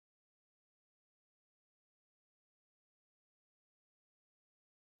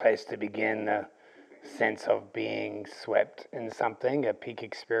place to begin, a sense of being swept in something, a peak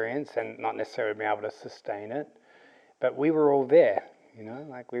experience, and not necessarily being able to sustain it. But we were all there,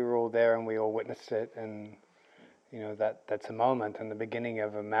 like we were all there and we all witnessed it. And, that's a moment. And the beginning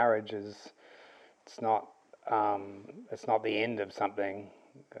of a marriage it's not the end of something,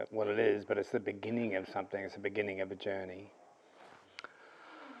 what it is, but it's the beginning of something. It's the beginning of a journey.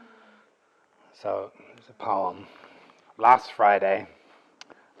 So, there's a poem. Last Friday,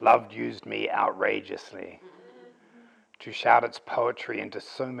 love used me outrageously to shout its poetry into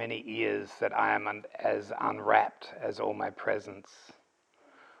so many ears that I am as unwrapped as all my presence.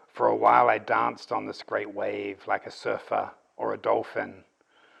 For a while I danced on this great wave like a surfer or a dolphin,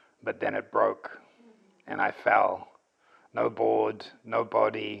 but then it broke and I fell. No board, no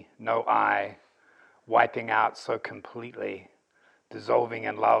body, no eye, wiping out so completely, dissolving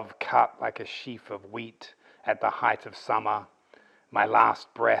in love cut like a sheaf of wheat at the height of summer, my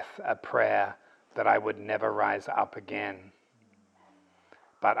last breath a prayer that I would never rise up again.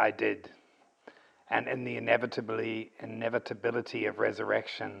 But I did. And in the inevitability of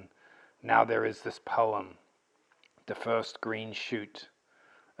resurrection, now there is this poem, the first green shoot,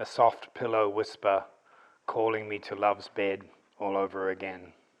 a soft pillow whisper calling me to love's bed all over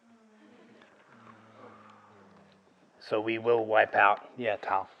again. So we will wipe out. Yeah,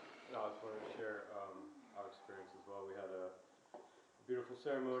 Tal. No, I just wanted to share our experience as well. We had a beautiful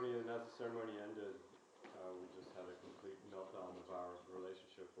ceremony, and as the ceremony ended, we just had a complete meltdown of our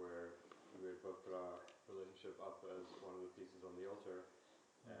relationship where we had both put our relationship up as one of the pieces on the altar,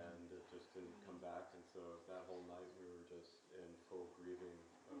 and it just didn't come back. And so that whole night we were just in full grieving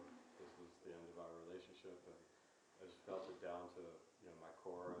of this was the end of our relationship, and I just felt it down to my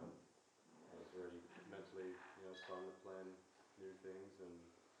core, and I was already mentally starting to plan new things, and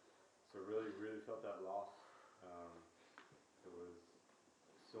so really felt that loss. It was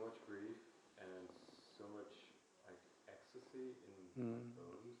so much grief and so much like ecstasy in my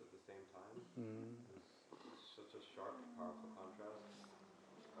bones at the same time. It was such a sharp, powerful contrast.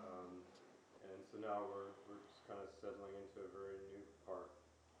 And so now we're just kind of settling into a very new part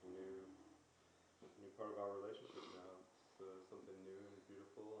of our relationship now. It's something new and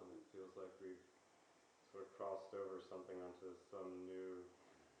beautiful, and it feels like we've sort of crossed over something onto some new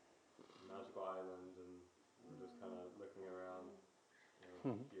magical island, and we're just kind of looking around,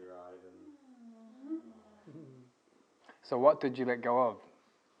 tear-eyed. So what did you let go of,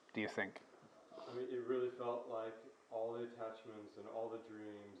 do you think? I mean, it really felt like all the attachments and all the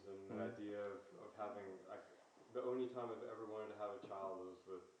dreams and the idea of having, like, the only time I've ever wanted to have a child was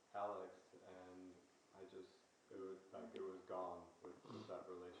with Alex, and it was gone with that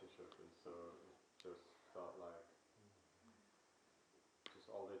relationship, and so it just felt like just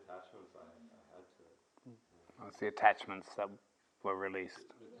all the attachments I had to it. It's the attachments that were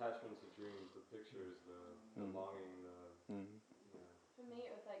released. The attachments, the dreams, the pictures, the longing, For me,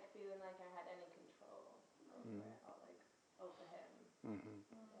 it was like feeling like I had any control over it, or like over him.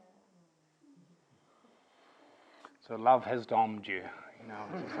 So love has domed you,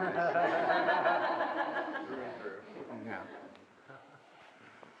 Yeah.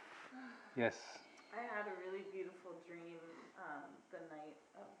 Yes. I had a really beautiful dream the night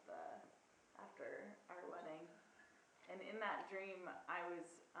of after our wedding, and in that dream I was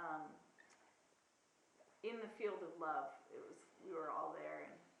in the field of love. We were all there,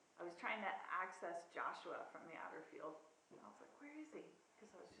 and I was trying to access Joshua from the outer field, and I was like, where is he?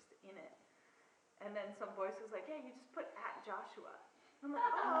 Because I was just in it. And then some voice was like, hey, you just put @Joshua. I'm like,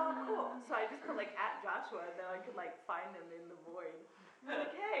 oh, cool. So I just put like @Joshua, and then I could like find him in the void. I was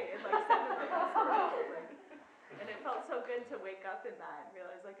like, hey, and like send him a message. And it felt so good to wake up in that and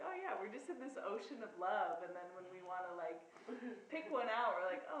realize like, oh yeah, we're just in this ocean of love, and then when we want to like pick one out, we're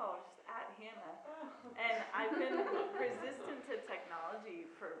like, oh, just @Hannah. And I've been resistant to technology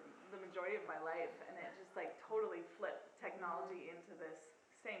for the majority of my life, and it just like totally flipped technology into this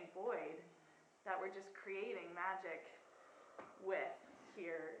same void that we're just creating magic with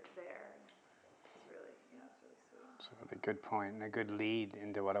here, there. It's really sweet. It's a really good point and a good lead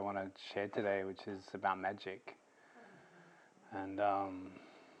into what I want to share today, which is about magic. And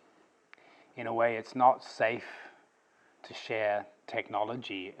in a way, it's not safe to share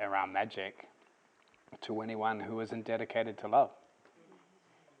technology around magic to anyone who isn't dedicated to love.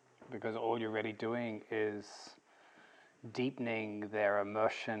 Because all you're really doing is deepening their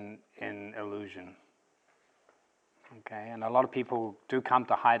immersion in illusion. Okay, and a lot of people do come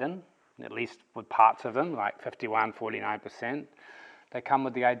to Haydn, at least with parts of them, like 51, 49%. They come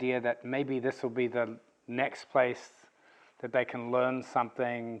with the idea that maybe this will be the next place that they can learn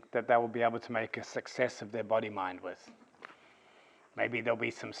something that they will be able to make a success of their body-mind with. Maybe there'll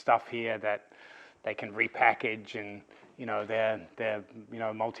be some stuff here that they can repackage, and their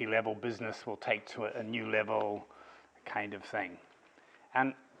multi-level business will take to a new level, kind of thing.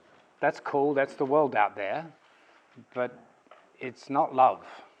 And that's cool. That's the world out there, but it's not love.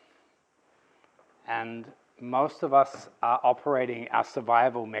 And most of us are operating our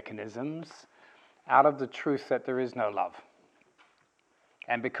survival mechanisms out of the truth that there is no love.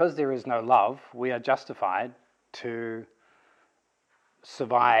 And because there is no love, we are justified to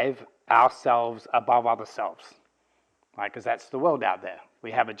survive ourselves above other selves, right? Because that's the world out there.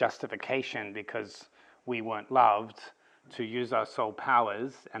 We have a justification because we weren't loved to use our soul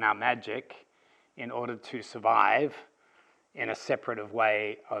powers and our magic in order to survive in a separative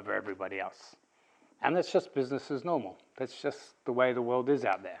way over everybody else. And that's just business as normal. That's just the way the world is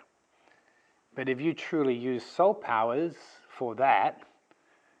out there. But if you truly use soul powers for that,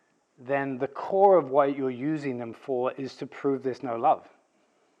 then the core of what you're using them for is to prove there's no love.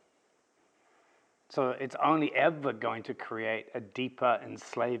 So it's only ever going to create a deeper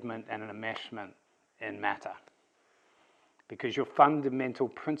enslavement and an enmeshment in matter. Because your fundamental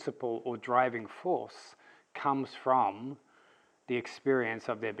principle or driving force comes from the experience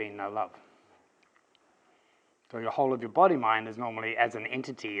of there being no love. So your whole of your body mind is normally, as an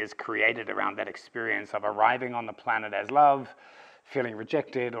entity, is created around that experience of arriving on the planet as love, feeling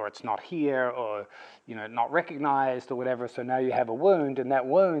rejected, or it's not here, or not recognized, or whatever. So now you have a wound, and that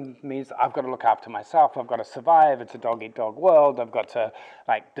wound means I've got to look after myself. I've got to survive. It's a dog-eat-dog world. I've got to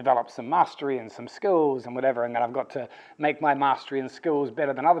develop some mastery and some skills and whatever, and then I've got to make my mastery and skills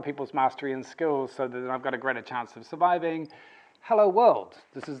better than other people's mastery and skills, so that I've got a greater chance of surviving. Hello, world.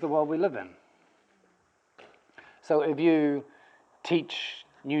 This is the world we live in. So if you teach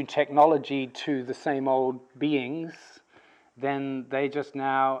new technology to the same old beings, then they just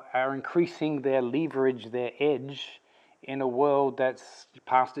now are increasing their leverage, their edge, in a world that's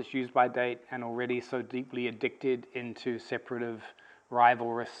past its use-by date and already so deeply addicted into separative,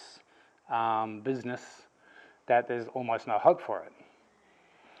 rivalrous business that there's almost no hope for it.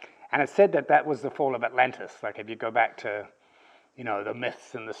 And it's said that that was the fall of Atlantis. Like if you go back to the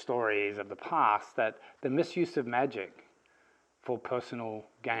myths and the stories of the past, that the misuse of magic for personal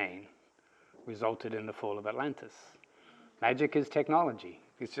gain resulted in the fall of Atlantis. Magic is technology.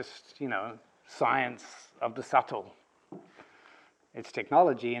 It's just, science of the subtle. It's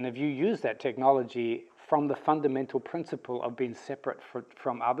technology, and if you use that technology from the fundamental principle of being separate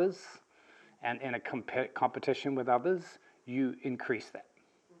from others and in a competition with others, you increase that.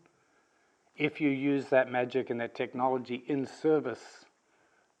 If you use that magic and that technology in service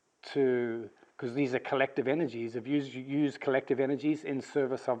to, because these are collective energies, if you use collective energies in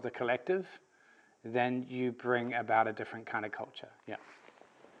service of the collective, then you bring about a different kind of culture. Yeah.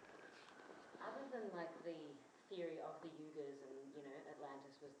 Other than the theory of the yugas and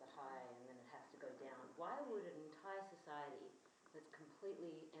Atlantis was the high and then it has to go down, why would an entire society that's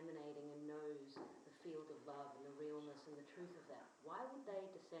completely emanating and knows the field of love and the realness and the truth of that, why would they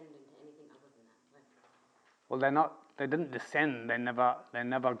descend into anything other than that? Well, they didn't descend. They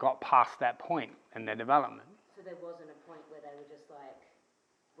never got past that point in their development. So there wasn't a point where they were just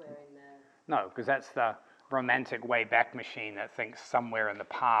we're in the... No, because that's the romantic way back machine that thinks somewhere in the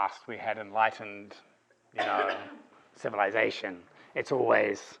past we had enlightened, civilization. It's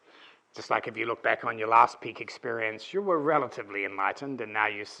always, just like if you look back on your last peak experience, you were relatively enlightened, and now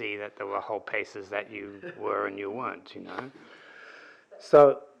you see that there were whole paces that you were and you weren't,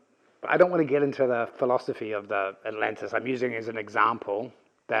 So I don't want to get into the philosophy of the Atlantis. I'm using it as an example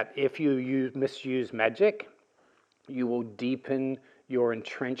that if you misuse magic, you will deepen your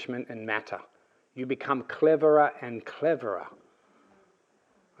entrenchment in matter. You become cleverer and cleverer.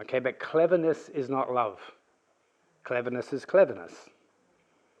 Okay, but cleverness is not love. Cleverness is cleverness.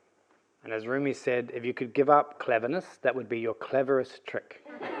 And as Rumi said, if you could give up cleverness, that would be your cleverest trick.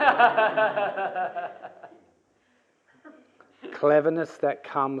 Cleverness that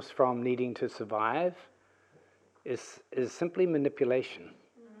comes from needing to survive is simply manipulation.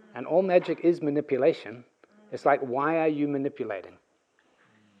 And all magic is manipulation. It's like, why are you manipulating?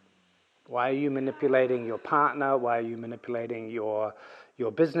 Why are you manipulating your partner? Why are you manipulating your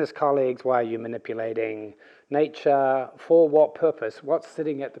business colleagues? Why are you manipulating nature? For what purpose? What's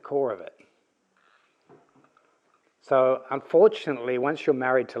sitting at the core of it? So unfortunately, once you're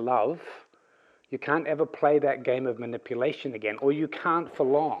married to love, you can't ever play that game of manipulation again, or you can't for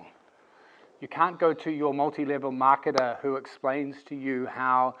long. You can't go to your multi-level marketer who explains to you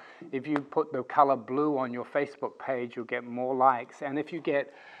how if you put the color blue on your Facebook page, you'll get more likes. And if you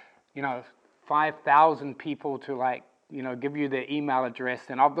get, 5,000 people to give you their email address,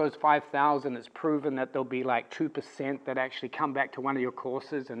 and of those 5,000, it's proven that there'll be like 2% that actually come back to one of your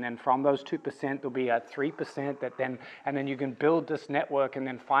courses, and then from those 2%, there'll be a 3% and then you can build this network, and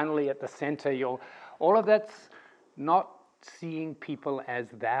then finally at the center, all of that's not seeing people as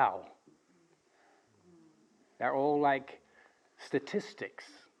thou. They're all like statistics.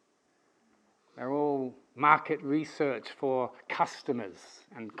 They're all market research for customers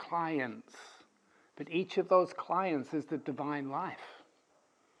and clients. But each of those clients is the divine life.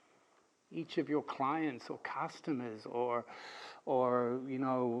 Each of your clients or customers or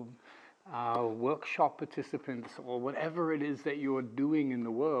workshop participants or whatever it is that you're doing in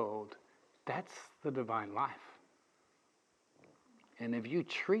the world, that's the divine life. And if you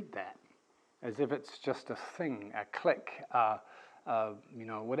treat that as if it's just a thing, a click,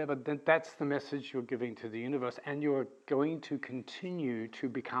 whatever, then that's the message you're giving to the universe, and you're going to continue to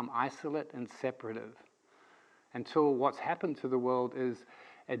become isolate and separative until what's happened to the world is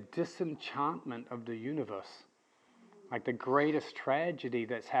a disenchantment of the universe. Like the greatest tragedy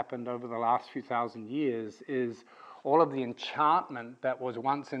that's happened over the last few thousand years is all of the enchantment that was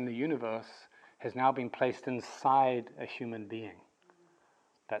once in the universe has now been placed inside a human being.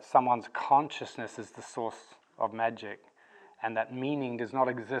 That someone's consciousness is the source of magic, and that meaning does not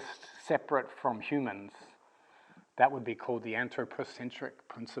exist separate from humans. That would be called the anthropocentric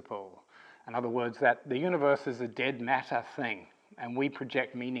principle. In other words, that the universe is a dead matter thing, and we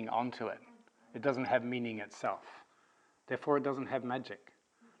project meaning onto it. It doesn't have meaning itself. Therefore, it doesn't have magic.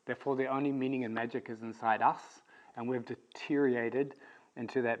 Therefore, the only meaning and magic is inside us, and we've deteriorated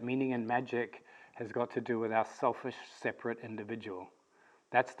into that meaning and magic has got to do with our selfish, separate individual.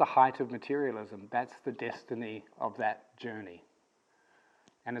 That's the height of materialism. That's the destiny of that journey.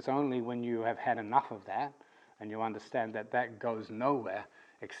 And it's only when you have had enough of that and you understand that that goes nowhere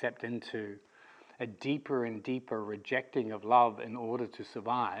except into a deeper and deeper rejecting of love in order to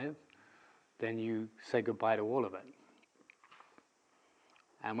survive, then you say goodbye to all of it.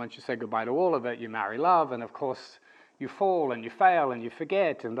 And once you say goodbye to all of it, you marry love, and of course you fall and you fail and you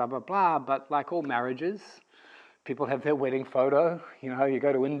forget and blah, blah, blah. But like all marriages, people have their wedding photo. You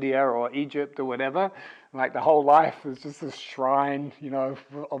go to India or Egypt or whatever, like the whole life is just this shrine,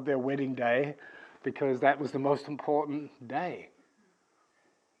 of their wedding day, because that was the most important day.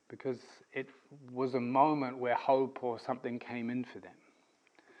 Because it was a moment where hope or something came in for them.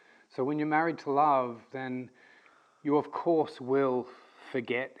 So when you're married to love, then you of course will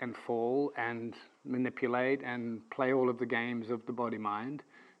forget and fall and manipulate and play all of the games of the body-mind,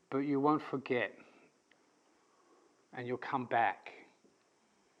 but you won't forget. And you'll come back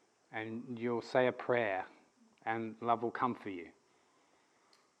and you'll say a prayer and love will come for you.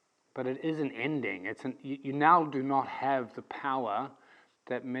 But it isn't ending. You now do not have the power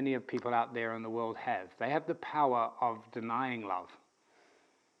that many of people out there in the world have. They have the power of denying love.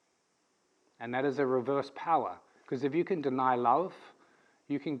 And that is a reverse power. Because if you can deny love,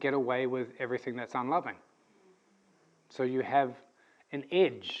 you can get away with everything that's unloving. So you have an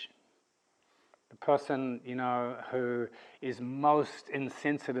edge. The person, who is most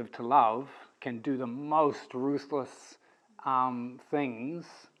insensitive to love can do the most ruthless things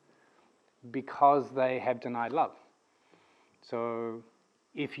because they have denied love. So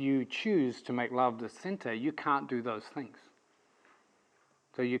if you choose to make love the center, you can't do those things.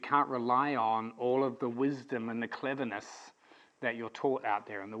 So you can't rely on all of the wisdom and the cleverness that you're taught out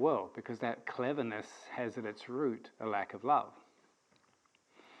there in the world, because that cleverness has at its root a lack of love.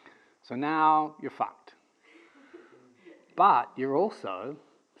 So now you're fucked. But you're also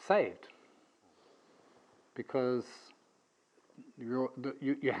saved, because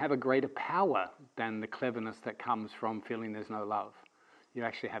you have a greater power than the cleverness that comes from feeling there's no love. You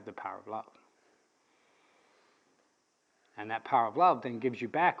actually have the power of love. And that power of love then gives you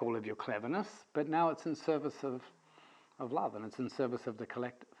back all of your cleverness, but now it's in service of love, and it's in service of the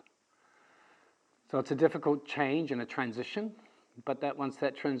collective. So it's a difficult change and a transition, but that once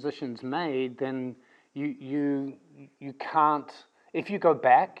that transition's made, then you can't, if you go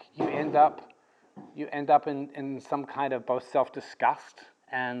back, you end up in some kind of both self-disgust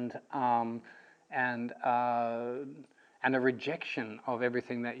and a rejection of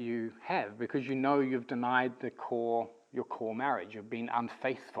everything that you have, because you've denied your core marriage. You've been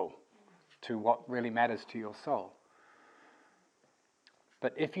unfaithful to what really matters to your soul.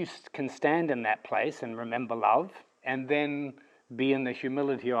 But if you can stand in that place and remember love, and then be in the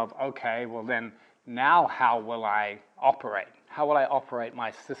humility of, okay, well then, now how will I operate? How will I operate my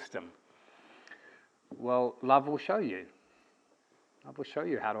system? Well, love will show you. Love will show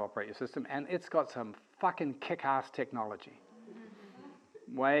you how to operate your system, and it's got some fucking kick-ass technology.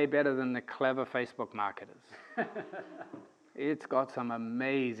 way better than the clever Facebook marketers. It's got some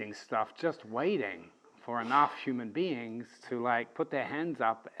amazing stuff just waiting for enough human beings to like put their hands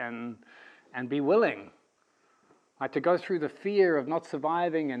up and be willing. Like to go through the fear of not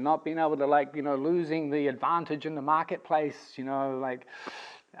surviving and not being able to like, losing the advantage in the marketplace,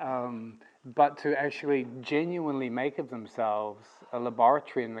 but to actually genuinely make of themselves a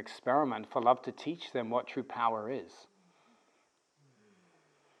laboratory and an experiment for love to teach them what true power is.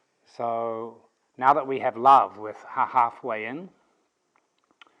 So now that we have love with halfway in,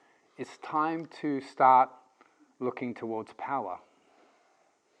 it's time to start looking towards power.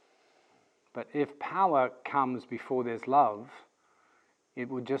 But if power comes before there's love, it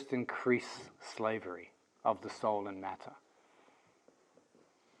will just increase slavery of the soul and matter.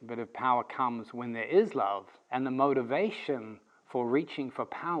 But if power comes when there is love, and the motivation for reaching for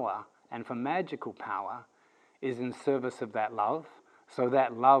power and for magical power is in service of that love, so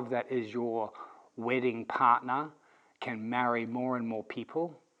that love that is your wedding partner can marry more and more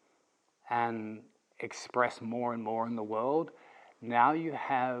people and express more and more in the world, now you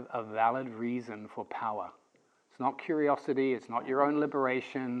have a valid reason for power. It's not curiosity, it's not your own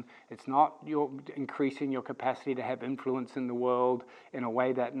liberation, it's not your increasing your capacity to have influence in the world in a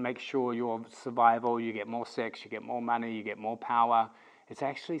way that makes sure your survival, you get more sex, you get more money, you get more power. It's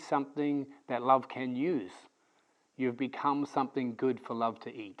actually something that love can use. You've become something good for love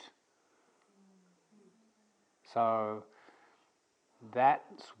to eat. So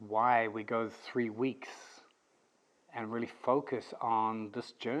that's why we go 3 weeks and really focus on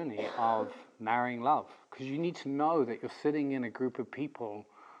this journey of marrying love. Because you need to know that you're sitting in a group of people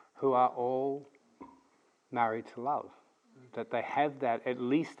who are all married to love. That they have that at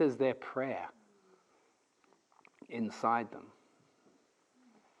least as their prayer inside them.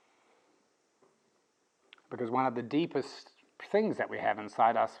 Because one of the deepest things that we have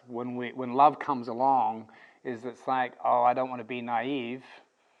inside us when love comes along is it's like, oh, I don't want to be naive.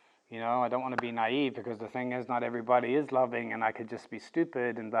 I don't want to be naive because the thing is not everybody is loving and I could just be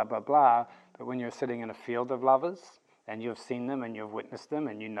stupid and blah, blah, blah. But when you're sitting in a field of lovers and you've seen them and you've witnessed them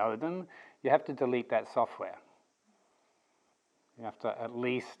and you know them, you have to delete that software. You have to at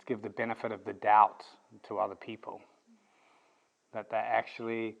least give the benefit of the doubt to other people. That they're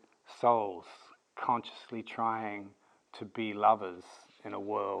actually souls consciously trying to be lovers in a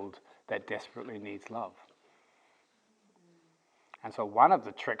world that desperately needs love. And so one of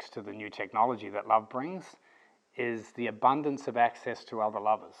the tricks to the new technology that love brings is the abundance of access to other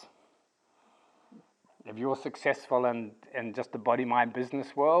lovers. If you're successful in just the body-mind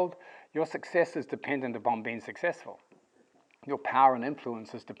business world, your success is dependent upon being successful. Your power and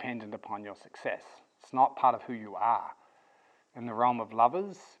influence is dependent upon your success. It's not part of who you are. In the realm of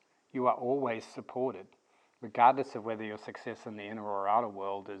lovers, you are always supported, regardless of whether your success in the inner or outer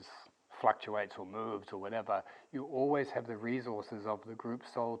world fluctuates or moves or whatever. You always have the resources of the group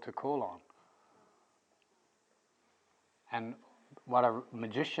soul to call on. And what a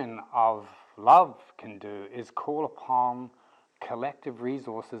magician of love can do is call upon collective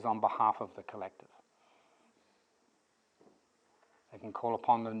resources on behalf of the collective. They can call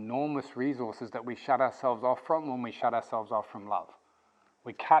upon the enormous resources that we shut ourselves off from when we shut ourselves off from love.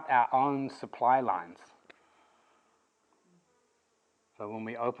 We cut our own supply lines. So when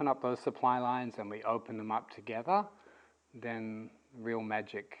we open up those supply lines and we open them up together, then real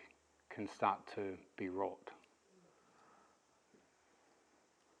magic can start to be wrought.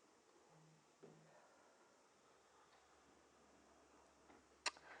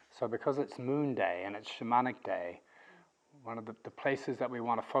 So because it's Moon Day and it's Shamanic Day, one of the places that we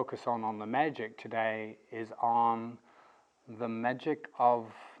want to focus on the magic today is on the magic of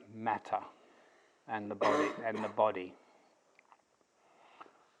matter and the body.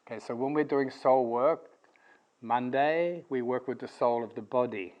 Okay, so when we're doing soul work, Monday we work with the soul of the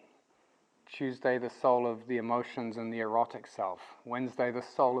body. Tuesday the soul of the emotions and the erotic self. Wednesday the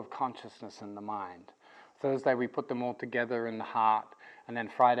soul of consciousness and the mind. Thursday we put them all together in the heart, and then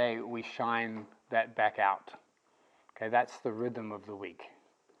Friday we shine that back out. Okay, that's the rhythm of the week.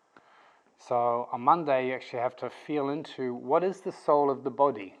 So on Monday you actually have to feel into what is the soul of the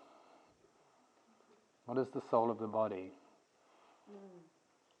body? What is the soul of the body?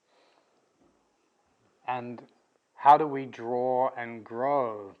 And how do we draw and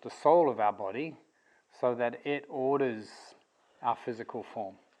grow the soul of our body so that it orders our physical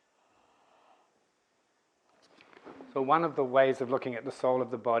form? So one of the ways of looking at the soul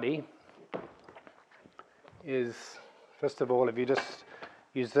of the body is, first of all, if you just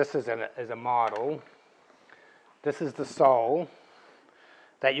use this as a model, this is the soul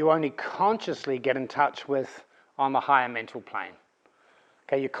that you only consciously get in touch with on the higher mental plane.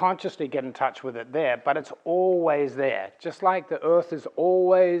 Okay, you consciously get in touch with it there, but it's always there. Just like the Earth is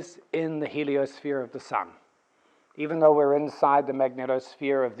always in the heliosphere of the sun. Even though we're inside the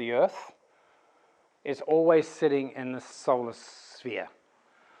magnetosphere of the Earth, it's always sitting in the solar sphere.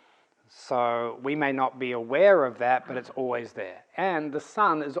 So we may not be aware of that, but it's always there. And the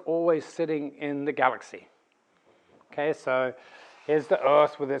sun is always sitting in the galaxy. Okay, so here's the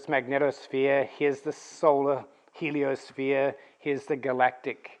Earth with its magnetosphere, here's the solar heliosphere, here's the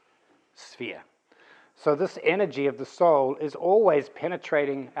galactic sphere. So this energy of the soul is always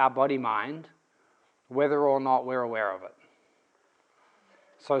penetrating our body-mind, whether or not we're aware of it.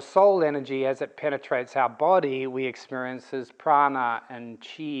 So soul energy, as it penetrates our body, we experience as prana and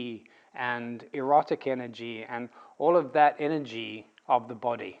chi and erotic energy and all of that energy of the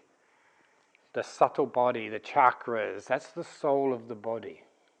body. The subtle body, the chakras, that's the soul of the body.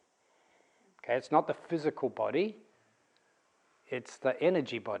 Okay, it's not the physical body, it's the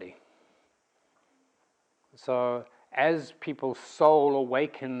energy body. So as people's soul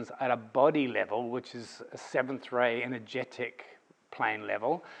awakens at a body level, which is a seventh ray energetic plane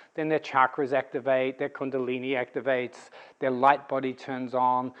level, then their chakras activate, their kundalini activates, their light body turns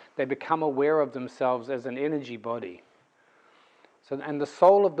on, they become aware of themselves as an energy body. So, and the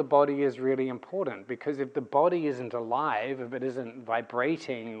soul of the body is really important, because if the body isn't alive, if it isn't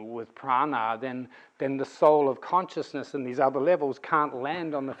vibrating with prana, then the soul of consciousness and these other levels can't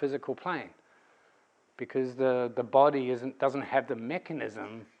land on the physical plane. Because the body doesn't have the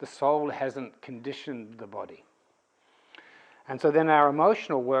mechanism, the soul hasn't conditioned the body. And so then our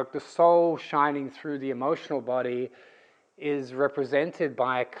emotional work, the soul shining through the emotional body, is represented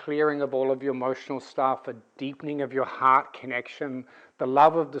by a clearing of all of your emotional stuff, a deepening of your heart connection. The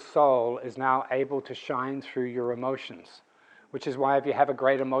love of the soul is now able to shine through your emotions, which is why if you have a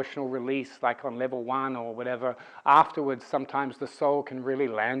great emotional release, like on level 1 or whatever, afterwards sometimes the soul can really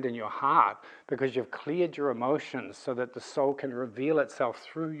land in your heart because you've cleared your emotions so that the soul can reveal itself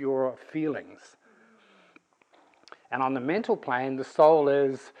through your feelings. And on the mental plane, the soul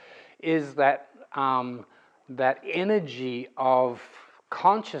is that that energy of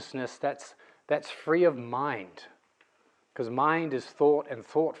consciousness that's free of mind, because mind is thought and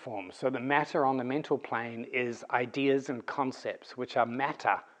thought form. So the matter on the mental plane is ideas and concepts, which are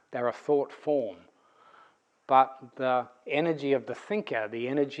matter, they're a thought form. But the energy of the thinker, the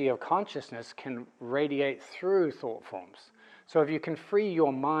energy of consciousness, can radiate through thought forms. So if you can free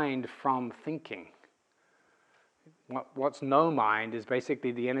your mind from thinking, what's no mind is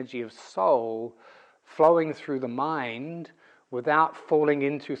basically the energy of soul flowing through the mind without falling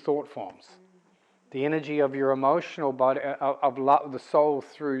into thought forms. The energy of your emotional body, of love, the soul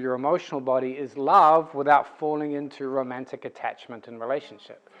through your emotional body is love without falling into romantic attachment and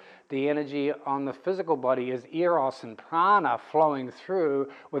relationship. The energy on the physical body is eros and prana flowing through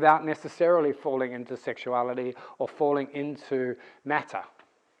without necessarily falling into sexuality or falling into matter.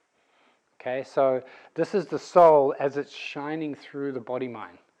 Okay, so this is the soul as it's shining through the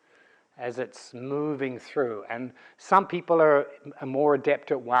body-mind, as it's moving through. And some people are more adept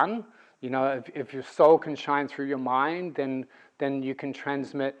at one. You know, if your soul can shine through your mind, then you can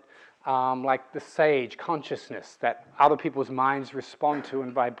transmit like the sage consciousness that other people's minds respond to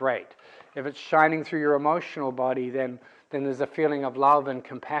and vibrate. If it's shining through your emotional body, then there's a feeling of love and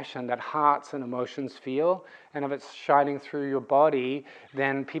compassion that hearts and emotions feel. And if it's shining through your body,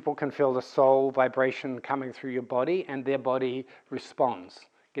 then people can feel the soul vibration coming through your body, and their body responds,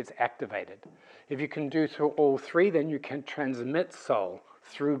 gets activated. If you can do through all three, then you can transmit soul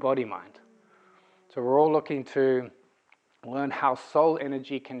through body-mind. So we're all looking to learn how soul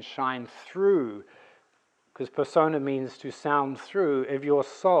energy can shine through, because persona means to sound through. If your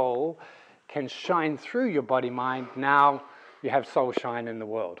soul can shine through your body-mind, now you have soul shine in the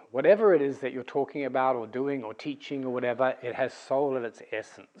world. Whatever it is that you're talking about or doing or teaching or whatever, it has soul at its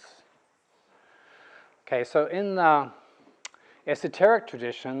essence. Okay, so in the esoteric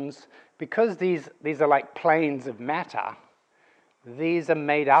traditions, because these are like planes of matter, these are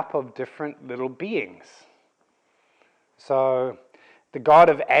made up of different little beings. So the god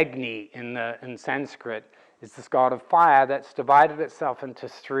of Agni in Sanskrit is this god of fire that's divided itself into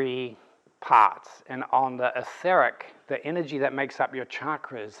three parts. And on the etheric, the energy that makes up your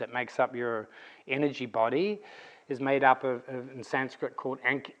chakras, that makes up your energy body, is made up of in Sanskrit called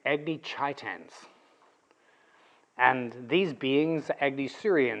Agni Chaitans. And these beings are Agni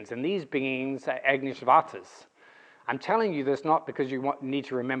Suryans, and these beings are Agni Shvatas. I'm telling you this not because you need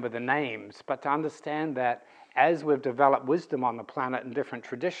to remember the names, but to understand that as we've developed wisdom on the planet in different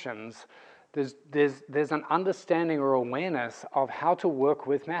traditions, there's an understanding or awareness of how to work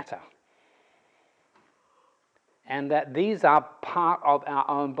with matter. and that these are part of our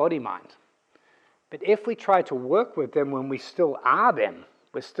own body-mind. But if we try to work with them when we still are them,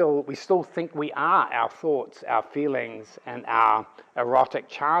 we still think we are our thoughts, our feelings, and our erotic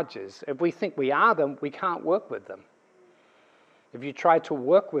charges. If we think we are them, we can't work with them. If you try to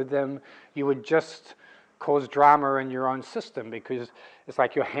work with them, you would just cause drama in your own system, because it's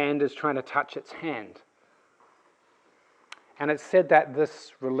like your hand is trying to touch its hand. And it's said that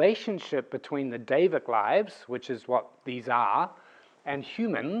this relationship between the Devic lives, which is what these are, and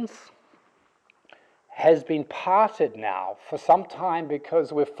humans, has been parted now for some time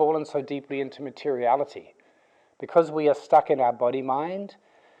because we've fallen so deeply into materiality. Because we are stuck in our body-mind,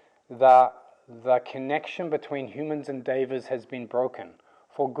 the connection between humans and devas has been broken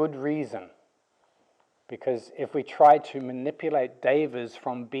for good reason. Because if we try to manipulate devas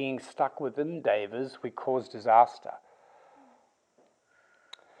from being stuck within devas, we cause disaster.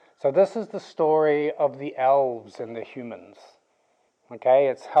 So this is the story of the elves and the humans. Okay,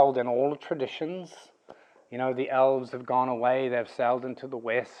 it's held in all the traditions. You know, the elves have gone away, they've sailed into the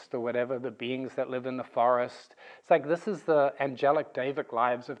west or whatever, the beings that live in the forest. It's like this is the angelic Devic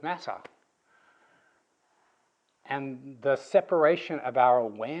lives of matter. And the separation of our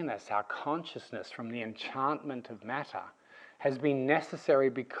awareness, our consciousness from the enchantment of matter has been necessary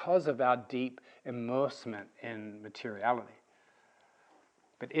because of our deep immersement in materiality.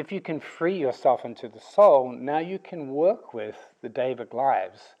 But if you can free yourself into the soul, now you can work with the Devic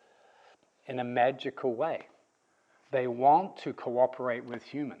lives in a magical way. They want to cooperate with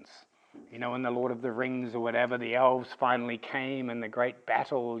humans. You know, in the Lord of the Rings or whatever, the elves finally came in the great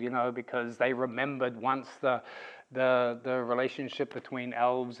battle, you know, because they remembered once the relationship between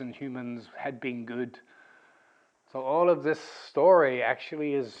elves and humans had been good. So all of this story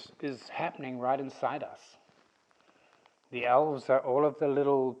actually is happening right inside us. The elves are all of the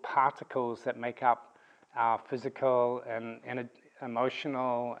little particles that make up our physical and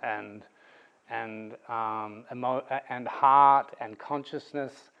emotional and heart and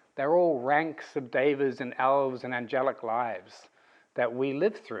consciousness. They're all ranks of devas and elves and angelic lives that we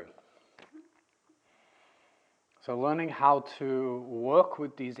live through. So learning how to work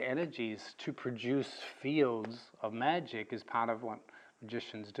with these energies to produce fields of magic is part of what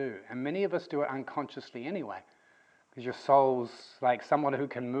magicians do. And many of us do it unconsciously anyway. Because your soul's like someone who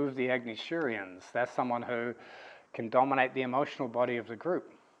can move the Agnishurians. That's someone who can dominate the emotional body of the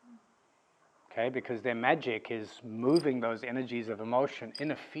group. Okay, because their magic is moving those energies of emotion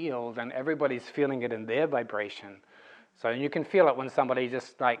in a field, and everybody's feeling it in their vibration. So you can feel it when somebody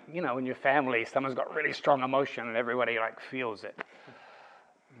just like, you know, in your family, someone's got really strong emotion and everybody like feels it.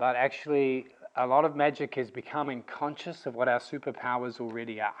 But actually, a lot of magic is becoming conscious of what our superpowers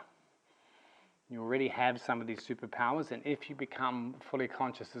already are. You already have some of these superpowers, and if you become fully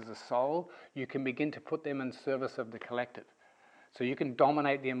conscious as a soul, you can begin to put them in service of the collective. So you can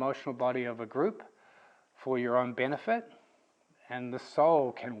dominate the emotional body of a group for your own benefit, and the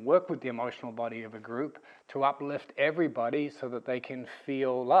soul can work with the emotional body of a group to uplift everybody so that they can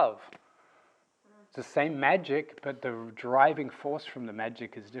feel love. It's the same magic, but the driving force from the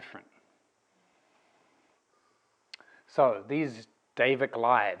magic is different. So these Devic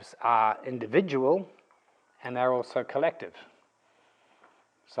lives are individual, and they're also collective.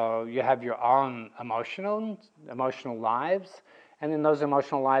 So you have your own emotional lives, and then those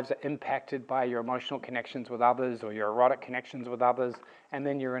emotional lives are impacted by your emotional connections with others or your erotic connections with others, and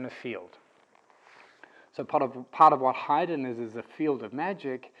then you're in a field. So part of what Haydn is a field of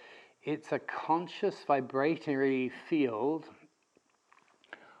magic. It's a conscious vibratory field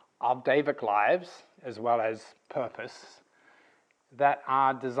of Devic lives as well as purpose that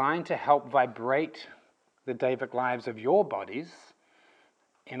are designed to help vibrate the Devic lives of your bodies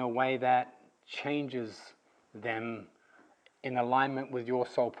in a way that changes them in alignment with your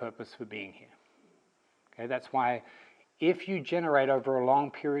soul purpose for being here. Okay, that's why if you generate over a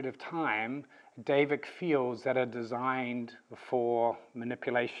long period of time Devic fields that are designed for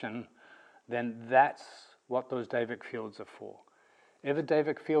manipulation, then that's what those Devic fields are for. If a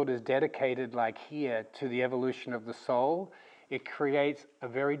Devic field is dedicated, like here, to the evolution of the soul, it creates a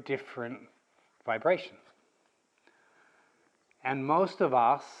very different vibration. And most of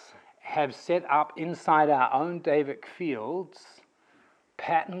us have set up inside our own Devic fields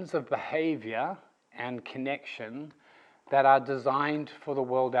patterns of behavior and connection that are designed for the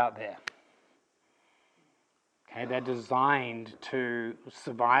world out there. Okay, they're designed to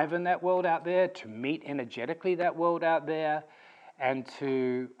survive in that world out there, to meet energetically that world out there, and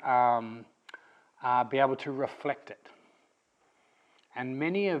to be able to reflect it. And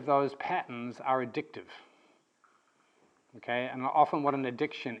many of those patterns are addictive. Okay, and often what an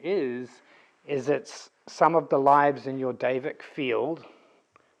addiction is is it's some of the lives in your Davic field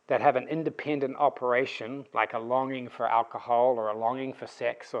that have an independent operation, like a longing for alcohol or a longing for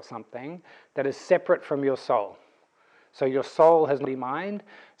sex or something, that is separate from your soul. So your soul has no mind,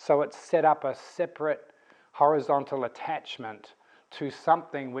 so it's set up a separate horizontal attachment to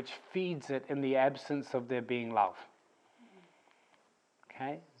something which feeds it in the absence of there being love.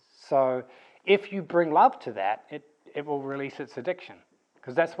 Okay? So if you bring love to that, it will release its addiction.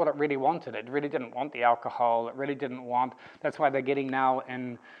 Because that's what it really wanted. It really didn't want the alcohol. It really didn't want... That's why they're getting now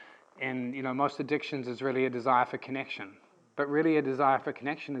in most addictions is really a desire for connection. But really a desire for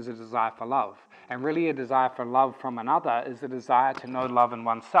connection is a desire for love. And really a desire for love from another is a desire to know love in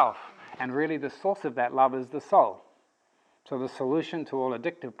oneself. And really the source of that love is the soul. So the solution to all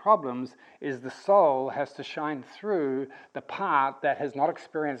addictive problems is the soul has to shine through the part that has not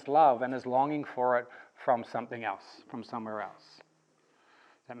experienced love and is longing for it from something else, from somewhere else.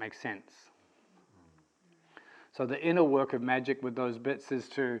 That makes sense. So the inner work of magic with those bits is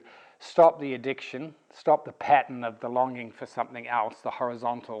to stop the addiction, stop the pattern of the longing for something else, the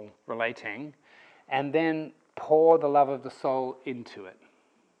horizontal relating, and then pour the love of the soul into it.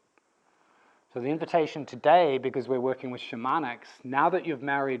 So the invitation today, because we're working with shamanics, now that you've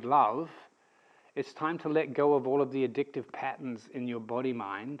married love, it's time to let go of all of the addictive patterns in your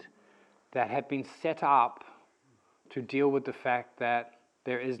body-mind that have been set up to deal with the fact that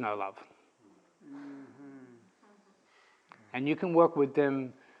there is no love. And you can work with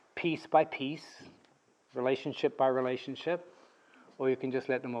them piece by piece, relationship by relationship, or you can just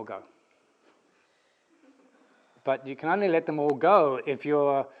let them all go. But you can only let them all go if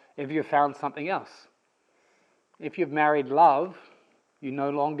you've found something else. If you've married love, you no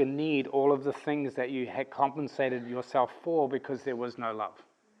longer need all of the things that you had compensated yourself for because there was no love.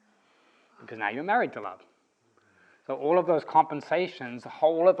 Because now you're married to love. So all of those compensations,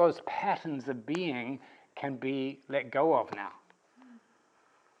 all of those patterns of being can be let go of now.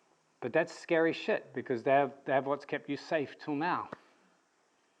 But that's scary shit because they have what's kept you safe till now.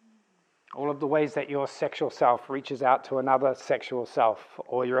 All of the ways that your sexual self reaches out to another sexual self,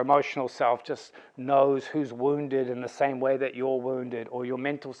 or your emotional self just knows who's wounded in the same way that you're wounded, or your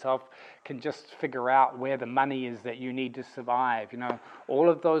mental self can just figure out where the money is that you need to survive. All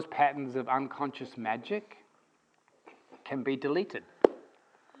of those patterns of unconscious magic can be deleted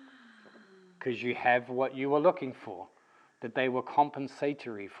because you have what you were looking for, that they were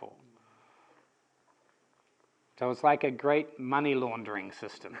compensatory for. So it's like a great money laundering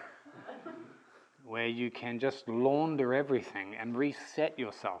system where you can just launder everything and reset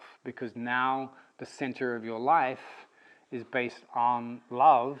yourself, because now the center of your life is based on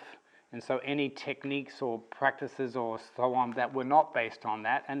love, and so any techniques or practices or so on that were not based on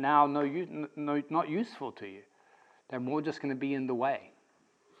that are now not useful to you. They're more just going to be in the way.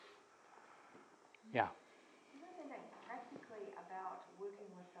 Yeah. You know something practically about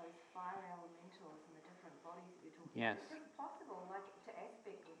working with those fire elementals and the different bodies that you're talking Yes. about? Is it possible, like, to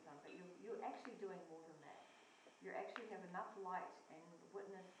aspect with them, but you're actually doing more than that? You actually have enough light and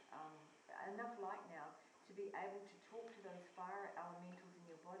witness, enough light now to be able to talk to those fire elementals in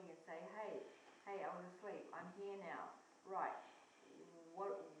your body and say, hey, I was asleep, I'm here now. Right,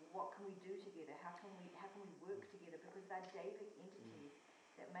 what can we do together? How can we work together? Because they're Davic entities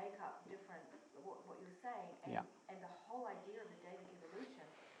that make up different, what you're saying, and the whole idea of the Davic evolution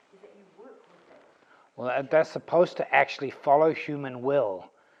is that you work with it. Well, they're supposed to actually follow human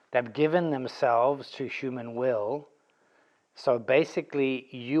will. They've given themselves to human will. So basically,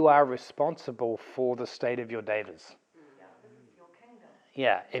 you are responsible for the state of your devas. Yeah, this is your kingdom.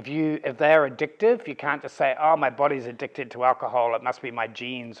 Yeah, if they're addictive, you can't just say, oh, my body's addicted to alcohol, it must be my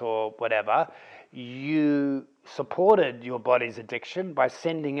genes or whatever. You supported your body's addiction by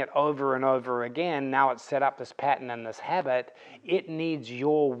sending it over and over again. Now it's set up this pattern and this habit. It needs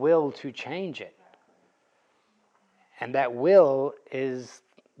your will to change it. And that will is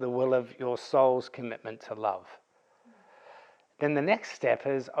the will of your soul's commitment to love. Then the next step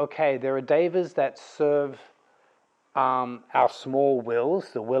is, okay, there are devas that serve our small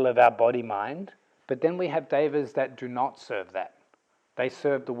wills, the will of our body-mind, but then we have devas that do not serve that. They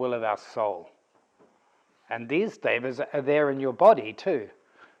serve the will of our soul. And these devas are there in your body too.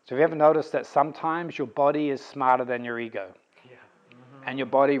 So have you ever noticed that sometimes your body is smarter than your ego? Yeah. Mm-hmm. And your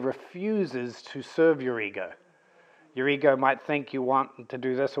body refuses to serve your ego. Your ego might think you want to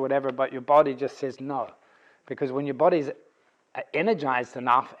do this or whatever, but your body just says no. Because when your body's energized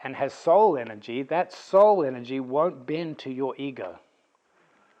enough and has soul energy, that soul energy won't bend to your ego.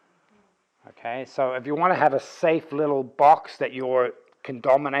 Okay, so if you want to have a safe little box that you're can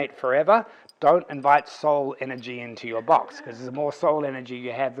dominate forever, don't invite soul energy into your box, because the more soul energy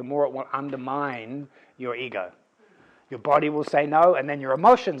you have, the more it will undermine your ego. Your body will say no, and then your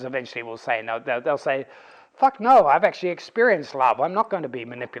emotions eventually will say no. They'll say, fuck no, I've actually experienced love. I'm not going to be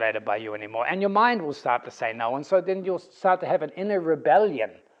manipulated by you anymore. And your mind will start to say no, and so then you'll start to have an inner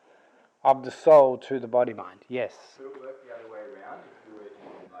rebellion of the soul to the body-mind. Yes? Could it work the other way around if you were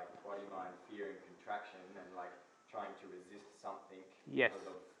in like body-mind fear and contraction and like trying to resist something Yes.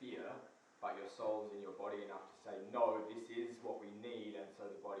 because of fear, but your soul's in your body enough to say, no, this is what we need, and so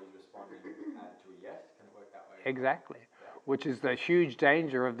the body's responding to a yes? Can it work that way? Exactly. Which is the huge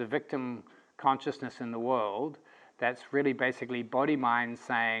danger of the victim consciousness in the world. That's really basically body-mind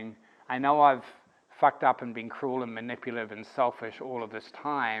saying, I know I've fucked up and been cruel and manipulative and selfish all of this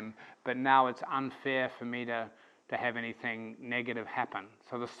time, but now it's unfair for me to have anything negative happen.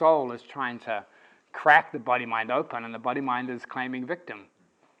 So the soul is trying to crack the body-mind open, and the body-mind is claiming victim.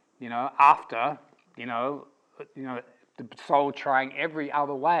 After, the soul trying every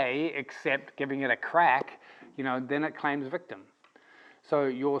other way except giving it a crack, then it claims victim. So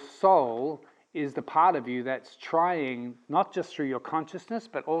your soul is the part of you that's trying, not just through your consciousness,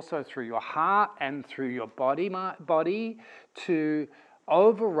 but also through your heart and through your body to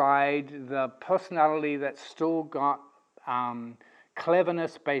override the personality that's still got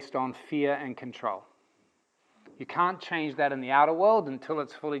cleverness based on fear and control. You can't change that in the outer world until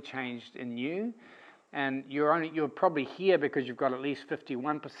it's fully changed in you. And you're probably here because you've got at least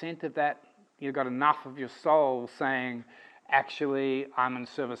 51% of that. You've got enough of your soul saying, actually, I'm in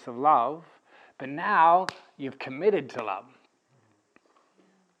service of love. But now you've committed to love.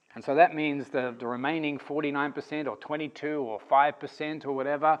 And so that means the remaining 49% or 22 or 5% or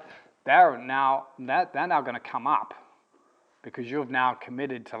whatever, they're now going to come up because you've now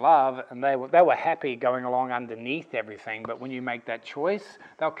committed to love, and they were happy going along underneath everything. But when you make that choice,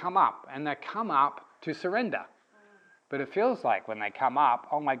 they'll come up, and they come up to surrender. But it feels like when they come up,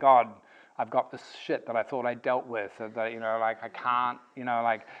 oh my God, I've got this shit that I thought I dealt with, or that, I can't,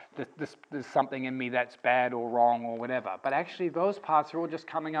 there's something in me that's bad or wrong or whatever. But actually those parts are all just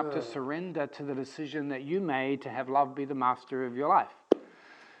coming up to surrender to the decision that you made to have love be the master of your life.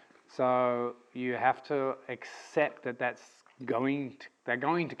 So you have to accept that they're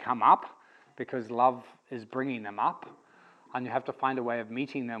going to come up because love is bringing them up, and you have to find a way of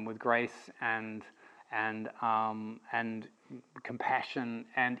meeting them with grace and compassion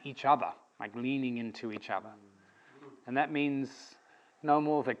and each other, like leaning into each other. And that means no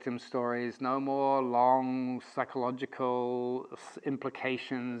more victim stories, no more long psychological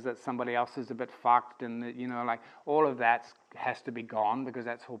implications that somebody else is a bit fucked, and all of that has to be gone because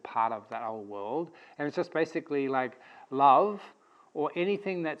that's all part of that whole world. And it's just basically like love, or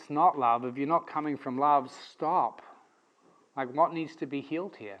anything that's not love. If you're not coming from love, stop. Like, what needs to be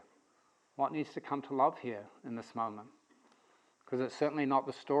healed here? What needs to come to love here in this moment? Because it's certainly not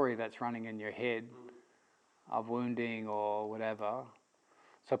the story that's running in your head of wounding or whatever.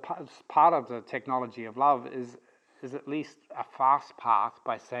 So part of the technology of love is at least a fast path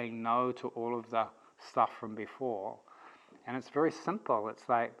by saying no to all of the stuff from before. And it's very simple. It's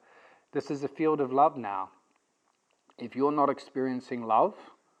like, this is a field of love now. If you're not experiencing love,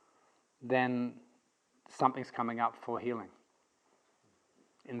 then something's coming up for healing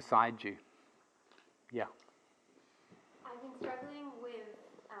inside you. Yeah. I've been struggling with,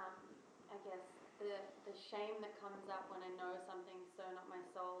 I guess, the shame that comes up when I know something's so not my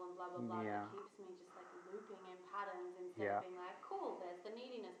soul and blah, blah, blah. Yeah. That keeps me just like looping in patterns instead of being like, cool, there's the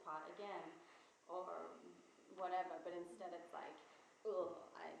neediness part again, or whatever. But instead it's like,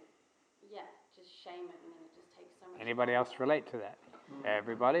 just shame it, and then it just takes so much. Anybody else relate to that?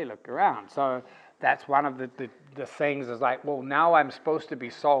 Everybody look around. So that's one of the things is like, well, now I'm supposed to be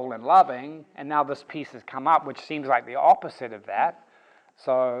soul and loving, and now this piece has come up, which seems like the opposite of that.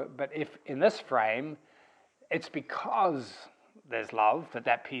 So, but if in this frame, it's because there's love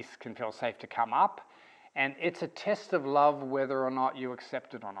that piece can feel safe to come up, and it's a test of love whether or not you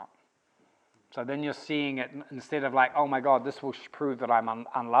accept it or not. So then you're seeing it, instead of like, oh my God, this will prove that I'm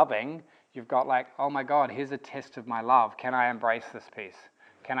unloving, you've got like, oh my God, here's a test of my love. Can I embrace this piece?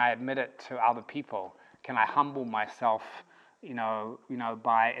 Can I admit it to other people? Can I humble myself,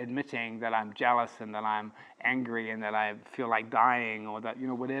 by admitting that I'm jealous and that I'm angry and that I feel like dying, or that,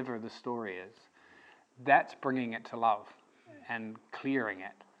 whatever the story is. That's bringing it to love and clearing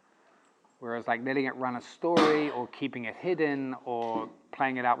it. Whereas like letting it run a story or keeping it hidden or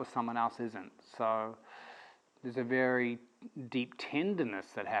playing it out with someone else isn't. So there's a very deep tenderness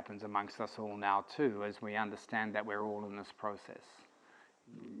that happens amongst us all now too, as we understand that we're all in this process.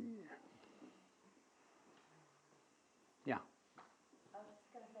 Yeah.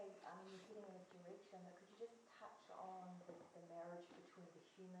 but could you just touch on the marriage between the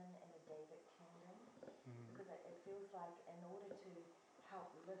human and the David kingdom? Because it feels like in order to help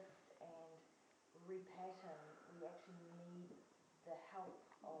lift and repattern, we actually need the help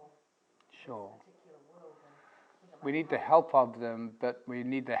of Sure. this particular world. And I think it We might need the help. help of them, but we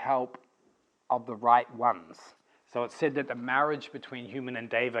need the help of the right ones. So it's said that the marriage between human and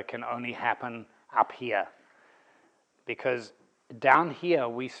deva can only happen up here. Because down here,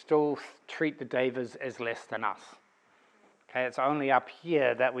 we still treat the devas as less than us. Okay, it's only up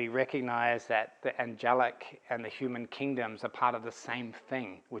here that we recognize that the angelic and the human kingdoms are part of the same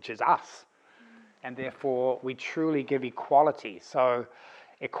thing, which is us. And therefore, we truly give equality. So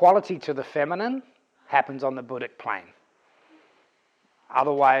equality to the feminine happens on the Buddhic plane.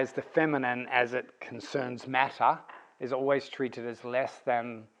 Otherwise, the feminine, as it concerns matter, is always treated as less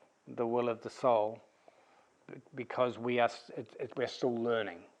than the will of the soul, because we're still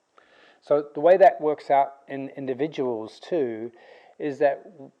learning. So the way that works out in individuals too is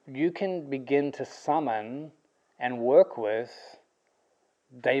that you can begin to summon and work with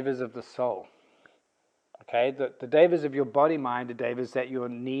devas of the soul. Okay, the devas of your body mind are devas that you're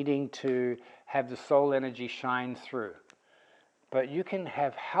needing to have the soul energy shine through. But you can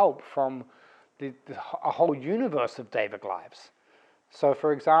have help from a whole universe of devic lives. So,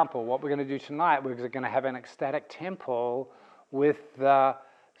 for example, what we're going to do tonight, we're going to have an ecstatic temple with the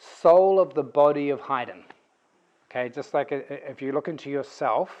soul of the body of Haydn. Okay, just like if you look into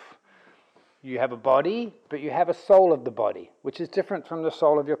yourself, you have a body, but you have a soul of the body, which is different from the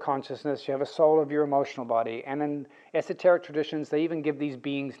soul of your consciousness. You have a soul of your emotional body. And in esoteric traditions, they even give these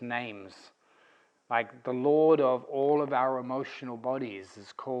beings names. Like the Lord of all of our emotional bodies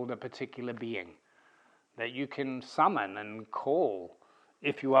is called a particular being that you can summon and call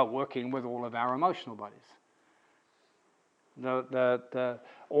if you are working with all of our emotional bodies.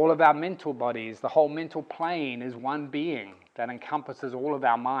 All of our mental bodies, the whole mental plane is one being that encompasses all of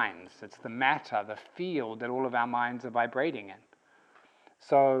our minds. It's the matter, the field that all of our minds are vibrating in.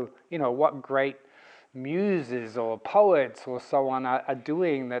 So, what great muses or poets or so on are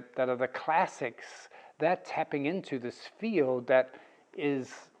doing that are the classics, they're tapping into this field that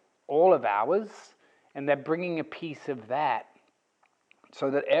is all of ours, and they're bringing a piece of that so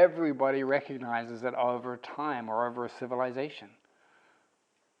that everybody recognizes it over time or over a civilization.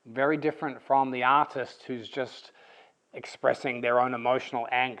 Very different from the artist who's just expressing their own emotional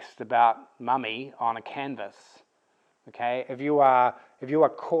angst about mummy on a canvas. Okay, if you are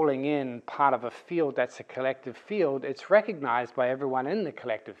calling in part of a field that's a collective field, it's recognized by everyone in the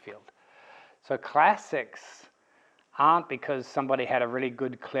collective field. So classics aren't because somebody had a really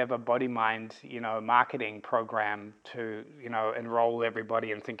good, clever body-mind, marketing program to, enroll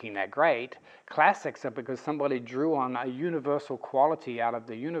everybody in thinking they're great. Classics are because somebody drew on a universal quality out of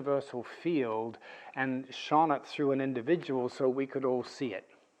the universal field and shone it through an individual so we could all see it.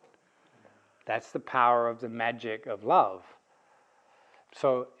 That's the power of the magic of love.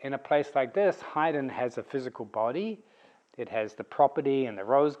 So in a place like this, Haydn has a physical body. It has the property and the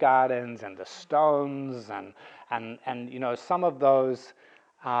rose gardens and the stones and some of those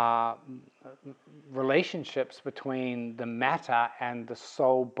relationships between the matter and the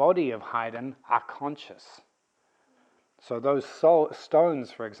soul body of Haydn are conscious. So those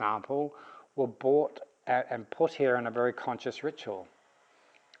stones, for example, were bought and put here in a very conscious ritual.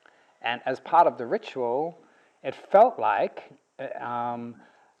 And as part of the ritual, it felt like an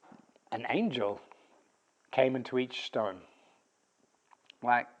angel came into each stone,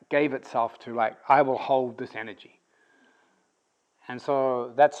 gave itself to I will hold this energy. And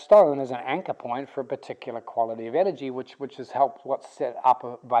so that stone is an anchor point for a particular quality of energy, which has helped set up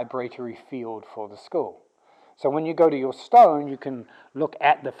a vibratory field for the school. So when you go to your stone, you can look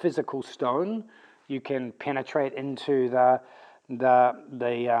at the physical stone, you can penetrate into the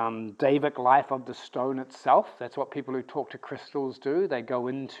Devic life of the stone itself. That's what people who talk to crystals do. They go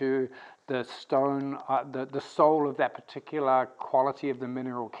into the stone, the soul of that particular quality of the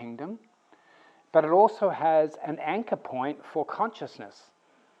mineral kingdom. But it also has an anchor point for consciousness.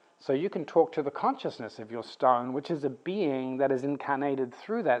 So you can talk to the consciousness of your stone, which is a being that is incarnated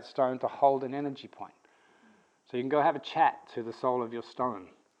through that stone to hold an energy point. So you can go have a chat to the soul of your stone.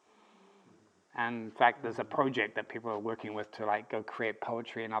 And in fact, there's a project that people are working with to go create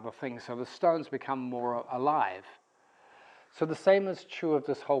poetry and other things. So the stones become more alive. So the same is true of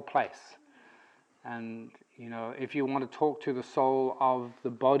this whole place. And, if you want to talk to the soul of the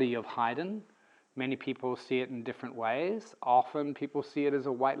body of Haydn, many people see it in different ways. Often people see it as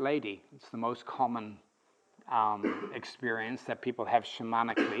a white lady. It's the most common experience that people have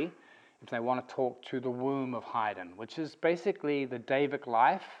shamanically if they want to talk to the womb of Haydn, which is basically the Devic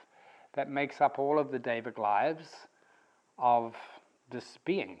life that makes up all of the David lives of this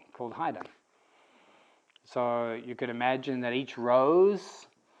being called Haydn. So you could imagine that each rose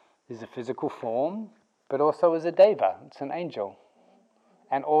is a physical form, but also is a deva, it's an angel.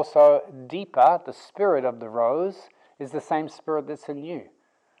 And also deeper, the spirit of the rose is the same spirit that's in you.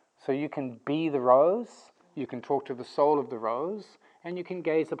 So you can be the rose, you can talk to the soul of the rose, and you can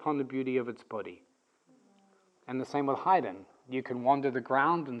gaze upon the beauty of its body. And the same with Haydn. You can wander the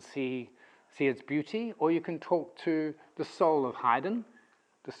ground and see its beauty, or you can talk to the soul of Haydn,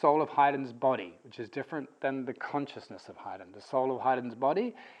 the soul of Haydn's body, which is different than the consciousness of Haydn, the soul of Haydn's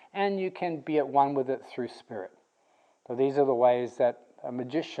body, and you can be at one with it through spirit. So these are the ways that a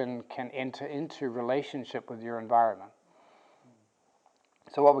magician can enter into relationship with your environment.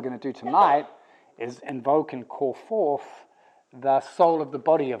 So what we're going to do tonight is invoke and call forth the soul of the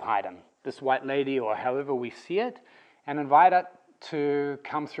body of Haydn, this white lady or however we see it, and invite it to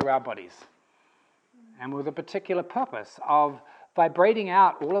come through our bodies. And with a particular purpose of vibrating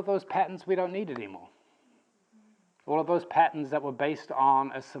out all of those patterns we don't need anymore. All of those patterns that were based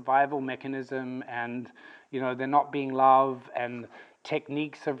on a survival mechanism and, they're not being loved, and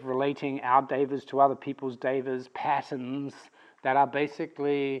techniques of relating our devas to other people's devas, patterns that are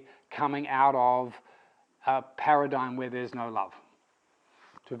basically coming out of a paradigm where there's no love.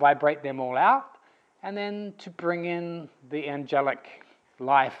 To vibrate them all out, and then to bring in the angelic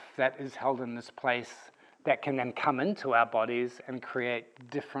life that is held in this place that can then come into our bodies and create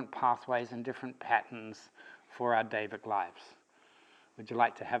different pathways and different patterns for our Davic lives. Would you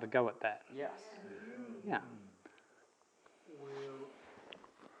like to have a go at that? Yes. Yeah. Well,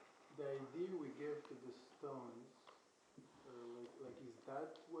 the idea we give to the stones, like is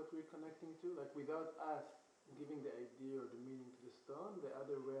that what we're connecting to? Like without us giving the idea or the meaning to the stone, the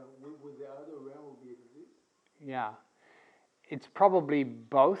other realm, would the other realm will be exist? Yeah. It's probably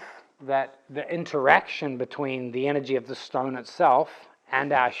both, that the interaction between the energy of the stone itself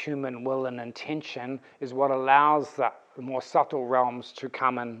and our human will and intention is what allows the more subtle realms to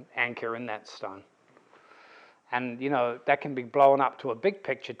come and anchor in that stone. And, that can be blown up to a big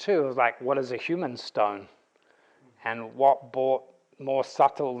picture too, of like, what is a human stone? And what brought more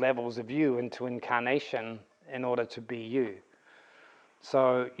subtle levels of you into incarnation in order to be you?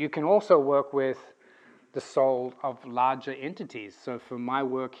 So you can also work with the soul of larger entities. So for my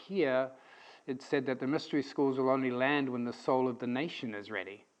work here, it said that the mystery schools will only land when the soul of the nation is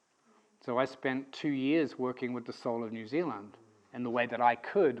ready. So I spent 2 years working with the soul of New Zealand in the way that I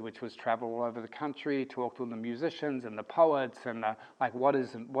could, which was travel all over the country, talk to the musicians and the poets, and what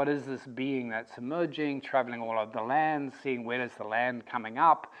is this being that's emerging, traveling all over the land, seeing where is the land coming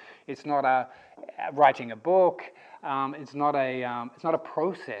up. It's not writing a book. It's not a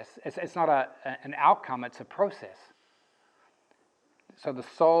process. It's not an outcome. It's a process. So the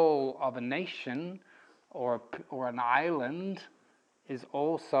soul of a nation or an island is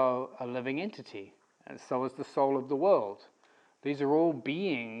also a living entity, and so is the soul of the world. These are all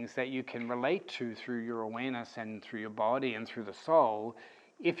beings that you can relate to through your awareness and through your body and through the soul,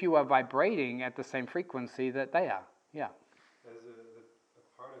 if you are vibrating at the same frequency that they are. Yeah. There's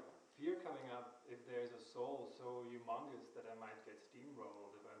a part of fear coming up if there's a soul so humongous that I might get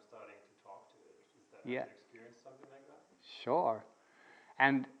steamrolled if I'm starting to talk to it. Is that, have you experienced something like that? Sure.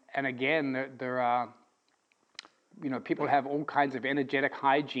 And again, there are, people have all kinds of energetic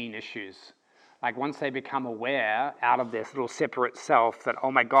hygiene issues. Like once they become aware out of this little separate self that,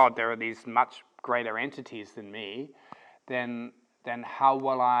 oh my God, there are these much greater entities than me, then how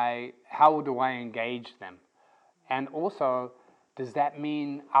do I engage them? And also, does that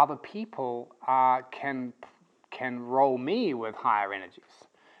mean other people can roll me with higher energies?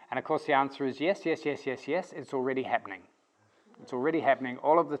 And of course the answer is yes, it's already happening. It's already happening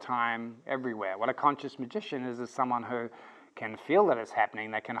all of the time, everywhere. What a conscious magician is someone who can feel that it's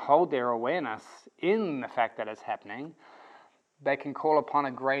happening. They can hold their awareness in the fact that it's happening. They can call upon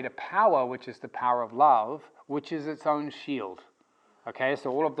a greater power, which is the power of love, which is its own shield. Okay,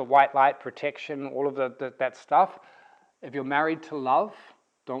 so all of the white light protection, all of that stuff, if you're married to love,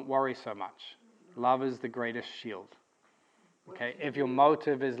 don't worry so much. Love is the greatest shield. Okay, if your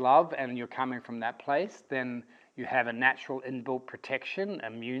motive is love and you're coming from that place, then you have a natural inbuilt protection,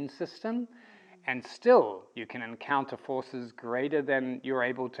 immune system, and still you can encounter forces greater than you're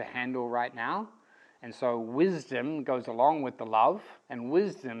able to handle right now. And so wisdom goes along with the love, and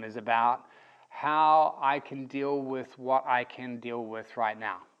wisdom is about how I can deal with what I can deal with right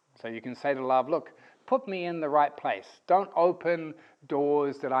now. So you can say to love, look, put me in the right place. Don't open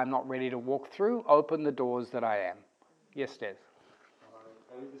doors that I'm not ready to walk through. Open the doors that I am. Yes, Des?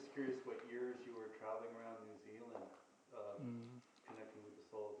 I was just curious what years you were traveling around New Zealand, connecting with the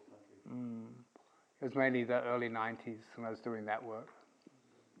soul of the country. It was mainly the early 90s when I was doing that work.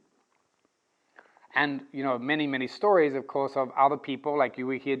 And, many, many stories, of course, of other people, like you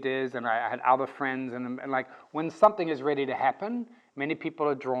were here, Des, and I had other friends, and like, when something is ready to happen, many people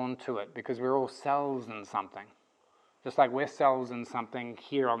are drawn to it because we're all cells in something. Just like we're cells in something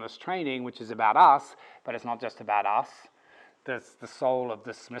here on this training, which is about us, but it's not just about us. The soul of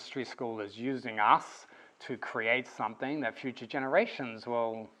this mystery school is using us to create something that future generations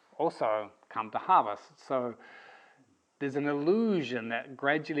will also come to harvest. So there's an illusion that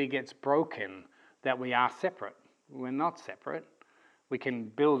gradually gets broken that we are separate. We're not separate. We can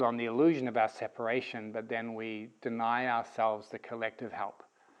build on the illusion of our separation, but then we deny ourselves the collective help.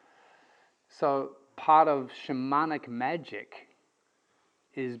 So part of shamanic magic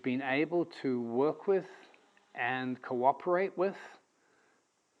is being able to work with and cooperate with,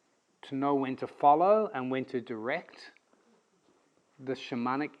 to know when to follow and when to direct the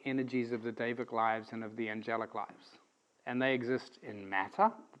shamanic energies of the Devic lives and of the angelic lives. And they exist in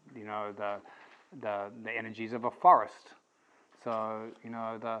matter, the energies of a forest. So,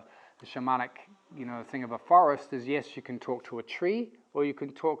 the shamanic, thing of a forest is, yes, you can talk to a tree, or you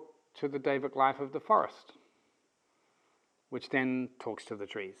can talk to the Devic life of the forest, which then talks to the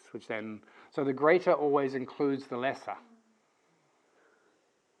trees, so the greater always includes the lesser.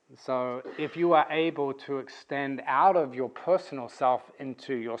 So if you are able to extend out of your personal self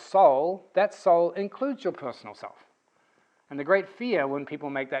into your soul, that soul includes your personal self. And the great fear when people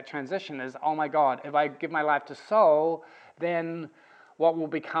make that transition is, oh my God, if I give my life to soul, then what will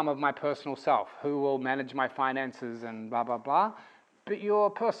become of my personal self? Who will manage my finances and blah, blah, blah? But your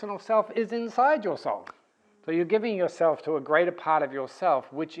personal self is inside your soul. So you're giving yourself to a greater part of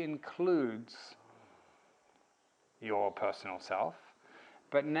yourself, which includes your personal self.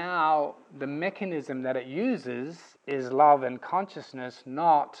 But now the mechanism that it uses is love and consciousness,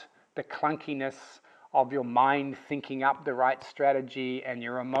 not the clunkiness of your mind thinking up the right strategy and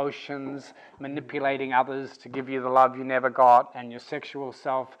your emotions manipulating others to give you the love you never got, and your sexual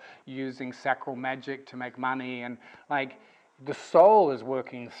self using sacral magic to make money. And like, the soul is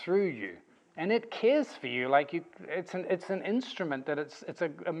working through you, and it cares for you. Like, it's an instrument that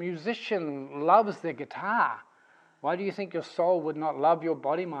a musician loves their guitar. Why do you think your soul would not love your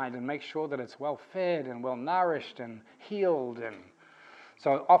body mind and make sure that it's well fed and well nourished and healed? And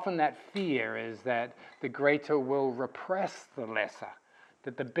so often that fear is that the greater will repress the lesser,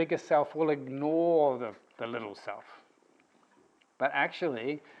 that the bigger self will ignore the little self. But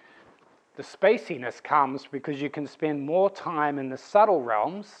actually, the spaciness comes because you can spend more time in the subtle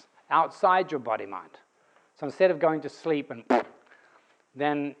realms outside your body mind. So instead of going to sleep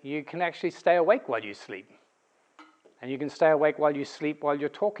then you can actually stay awake while you sleep. And you can stay awake while you sleep while you're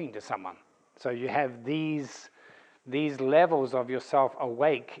talking to someone. So you have these levels of yourself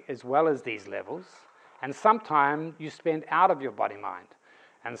awake as well as these levels. And sometimes you spend out of your body mind.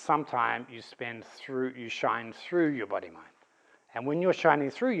 And sometimes you shine through your body mind. And when you're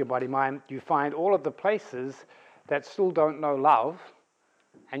shining through your body mind, you find all of the places that still don't know love,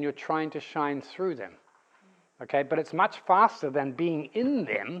 and you're trying to shine through them. Okay? But it's much faster than being in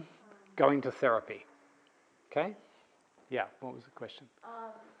them going to therapy. Okay? Yeah, what was the question?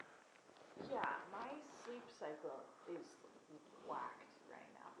 Yeah, my sleep cycle is whacked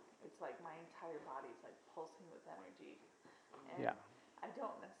right now. It's like my entire body's like pulsing with energy. And Yeah. I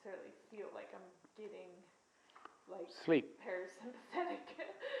don't necessarily feel like I'm getting like Sleep. parasympathetic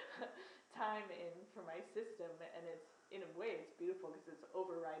time in for my system, and it's, in a way, it's beautiful because it's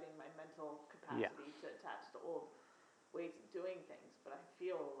overriding my mental capacity to attach to old ways of doing things, but I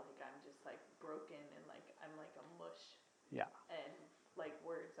feel like I'm just like broken and like I'm like a mush. Yeah. And like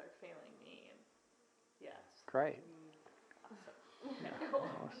words are failing me, and yes. Great.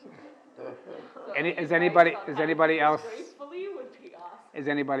 Awesome. So Is anybody else gracefully would be awesome. Is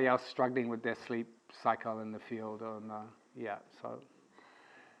anybody else struggling with their sleep cycle in the field or no? Yeah, so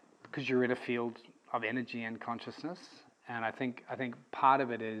because you're in a field of energy and consciousness, and I think part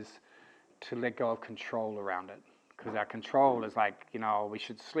of it is to let go of control around it. Because our control is like, we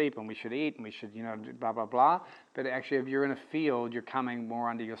should sleep and we should eat and we should, blah, blah, blah. But actually, if you're in a field, you're coming more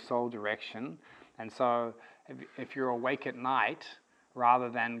under your soul direction. And so if you're awake at night, rather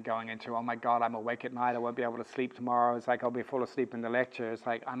than going into, oh my God, I'm awake at night, I won't be able to sleep tomorrow. It's like, I'll be full asleep in the lecture. It's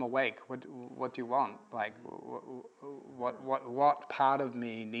like, I'm awake. What do you want? Like, what part of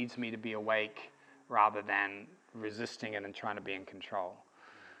me needs me to be awake rather than resisting it and trying to be in control?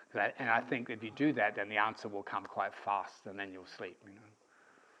 And I think if you do that, then the answer will come quite fast, and then you'll sleep.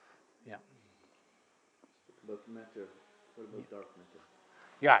 Yeah. But matter, what about dark matter?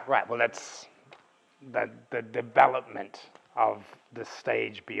 Yeah, right. Well, that's the development of the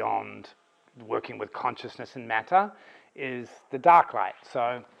stage beyond working with consciousness and matter, is the dark light.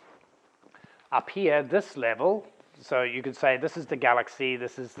 So up here, this level, so you could say this is the galaxy,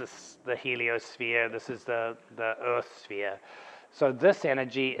 this is the heliosphere, this is the Earth sphere. So this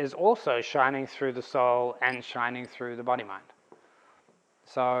energy is also shining through the soul and shining through the body-mind.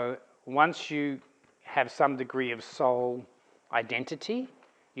 So once you have some degree of soul identity,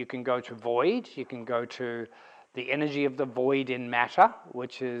 you can go to void, you can go to the energy of the void in matter,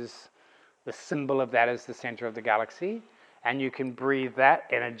 which is the symbol of that is the center of the galaxy, and you can breathe that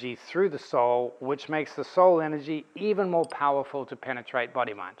energy through the soul, which makes the soul energy even more powerful to penetrate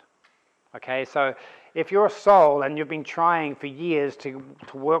body-mind. Okay, so if you're a soul and you've been trying for years to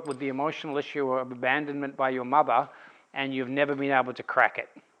work with the emotional issue of abandonment by your mother, and you've never been able to crack it,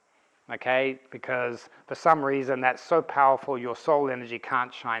 okay, because for some reason that's so powerful your soul energy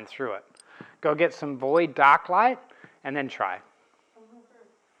can't shine through it. Go get some void dark light and then try.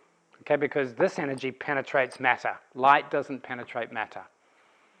 Okay, because this energy penetrates matter. Light doesn't penetrate matter.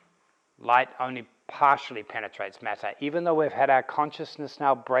 Light only partially penetrates matter. Even though we've had our consciousness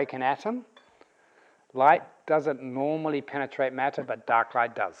now break an atom, light doesn't normally penetrate matter, but dark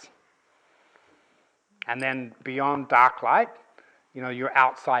light does. And then beyond dark light, you're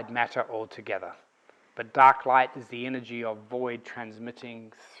outside matter altogether. But dark light is the energy of void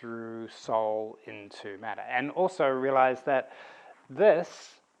transmitting through soul into matter. And also realize that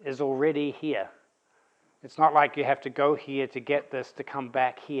this is already here. It's not like you have to go here to get this to come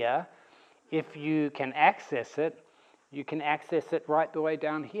back here. If you can access it, you can access it right the way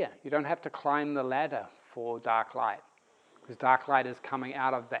down here. You don't have to climb the ladder for dark light, because dark light is coming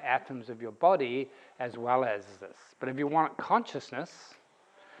out of the atoms of your body as well as this. But if you want consciousness,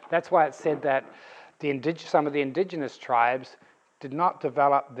 that's why it said that some of the indigenous tribes did not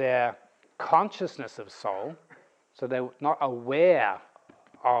develop their consciousness of soul, so they were not aware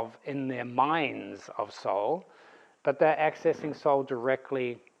of, in their minds, of soul, but they're accessing soul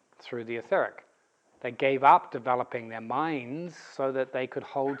directly through the etheric. They gave up developing their minds so that they could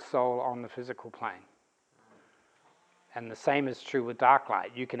hold soul on the physical plane. And the same is true with dark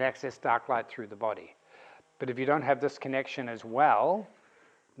light. You can access dark light through the body. But if you don't have this connection as well,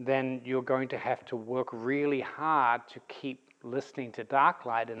 then you're going to have to work really hard to keep listening to dark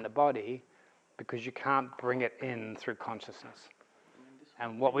light in the body, because you can't bring it in through consciousness.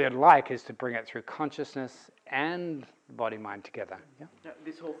 And what we would like is to bring it through consciousness and body-mind together. Yeah? Yeah,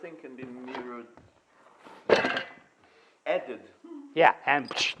 this whole thing can be mirrored, added. Yeah, and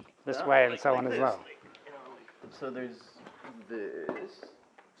this way and so on as well. So there's this,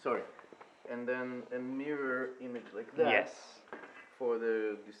 and then a mirror image like that. Yes. For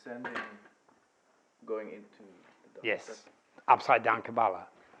the descending, going into the dark. Yes. Upside down Kabbalah.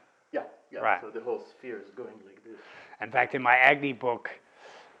 Yeah. Right. So the whole sphere is going like this. In fact, in my Agni book,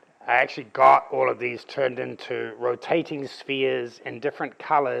 I actually got all of these turned into rotating spheres in different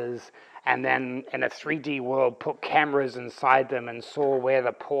colors, and then in a 3D world put cameras inside them and saw where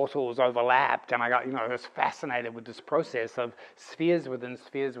the portals overlapped. And I got, I was fascinated with this process of spheres within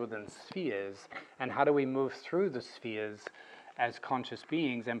spheres within spheres, and how do we move through the spheres as conscious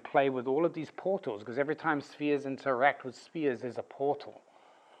beings and play with all of these portals, because every time spheres interact with spheres, there's a portal.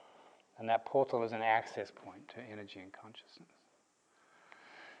 And that portal is an access point to energy and consciousness.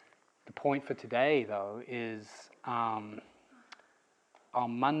 The point for today, though, is on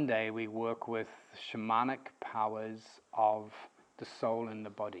Monday we work with shamanic powers of the soul and the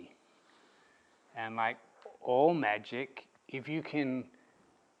body. And like all magic, if you can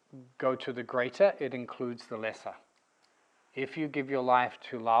go to the greater, it includes the lesser. If you give your life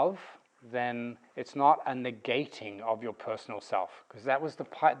to love, then it's not a negating of your personal self, because that was the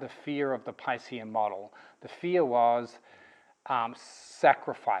fear of the Piscean model. The fear was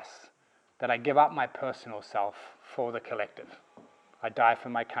sacrifice, that I give up my personal self for the collective. I die for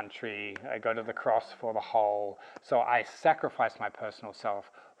my country, I go to the cross for the whole, so I sacrifice my personal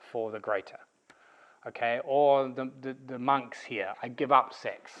self for the greater. Okay, or the monks here, I give up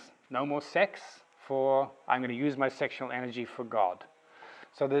sex. No more sex, I'm going to use my sexual energy for God.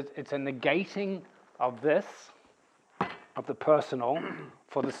 So it's a negating of this, of the personal,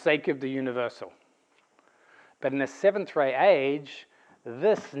 for the sake of the universal. But in the seventh ray age,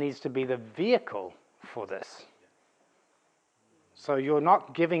 this needs to be the vehicle for this. So you're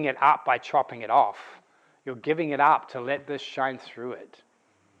not giving it up by chopping it off. You're giving it up to let this shine through it.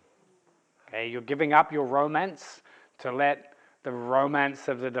 Okay, you're giving up your romance to let the romance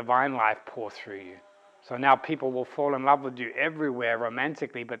of the divine life pour through you. So now people will fall in love with you everywhere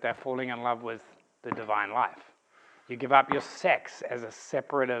romantically, but they're falling in love with the divine life. You give up your sex as a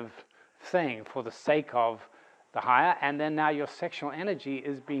separative thing for the sake of the higher, and then now your sexual energy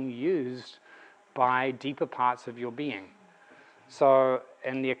is being used by deeper parts of your being. So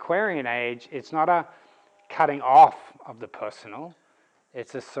in the Aquarian age, it's not a cutting off of the personal,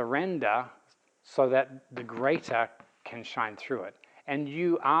 it's a surrender so that the greater can shine through it. And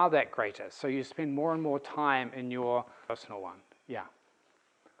you are that greater, so you spend more and more time in your personal one. Yeah.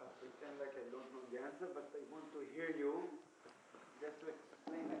 I pretend like I don't know the answer, but I want to hear you just to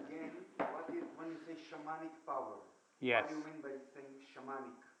explain again what is when you say shamanic power. Yes. What do you mean by saying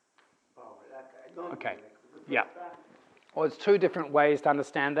shamanic power? Like, I don't Okay. know. Like, Yeah. Well, it's two different ways to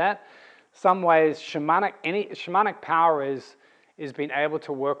understand that. Some ways, shamanic power is being able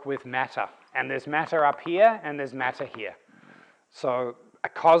to work with matter. And there's matter up here, and there's matter here. So a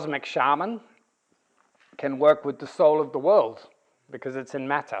cosmic shaman can work with the soul of the world because it's in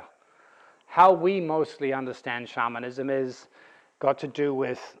matter. How we mostly understand shamanism is got to do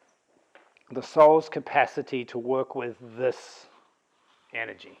with the soul's capacity to work with this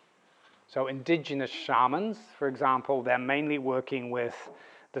energy. So indigenous shamans, for example, they're mainly working with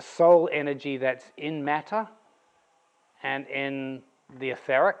the soul energy that's in matter and in the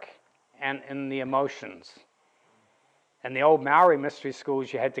etheric and in the emotions. In the old Maori mystery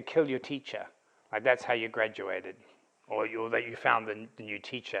schools, you had to kill your teacher. Like that's how you graduated, or that you found the new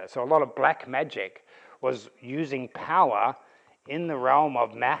teacher. So a lot of black magic was using power in the realm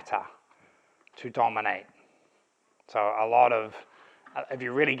of matter to dominate. So a lot of, if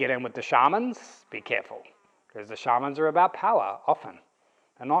you really get in with the shamans, be careful, because the shamans are about power often,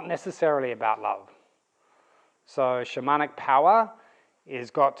 and not necessarily about love. So shamanic power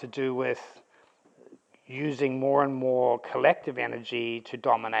is got to do with using more and more collective energy to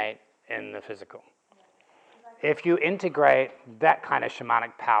dominate in the physical. If you integrate that kind of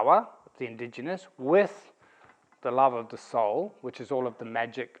shamanic power, the indigenous, with the love of the soul, which is all of the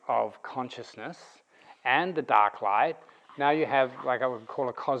magic of consciousness, and the dark light, now you have, like I would call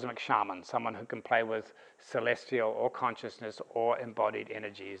a cosmic shaman, someone who can play with celestial or consciousness or embodied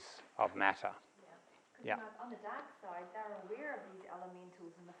energies of matter. Yeah. On the dark side, they're aware of these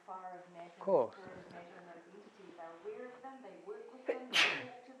elementals and the fire of matter, Of course. the spirit of matter, and those entities. They're aware of them, they work with them, they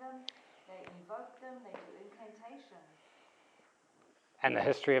talk to them, they invoke them, they do incantations. And the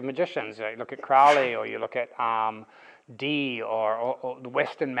history of magicians. You look at Crowley, or you look at Dee, or the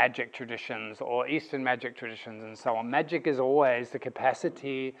Western magic traditions, or Eastern magic traditions, and so on. Magic is always the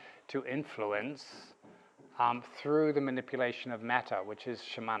capacity to influence through the manipulation of matter, which is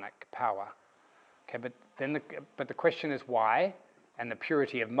shamanic power. Okay, but the question is why, and the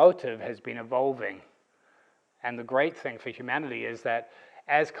purity of motive has been evolving. And the great thing for humanity is that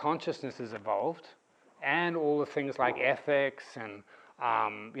as consciousness has evolved, and all the things like ethics and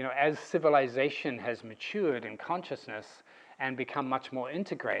as civilization has matured in consciousness and become much more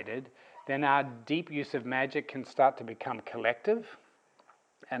integrated, then our deep use of magic can start to become collective,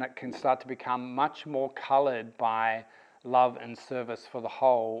 and it can start to become much more colored by love and service for the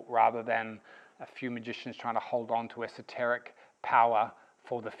whole, rather than a few magicians trying to hold on to esoteric power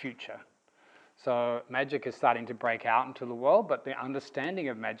for the future. So magic is starting to break out into the world, but the understanding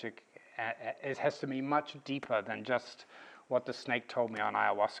of magic has to be much deeper than just what the snake told me on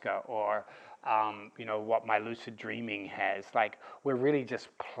ayahuasca, or what my lucid dreaming has. Like, we're really just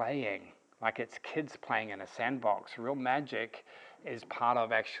playing, like it's kids playing in a sandbox. Real magic is part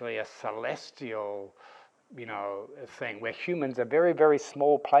of actually a celestial, thing where humans are very, very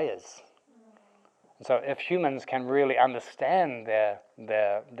small players. So if humans can really understand their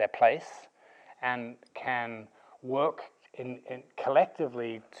place and can work in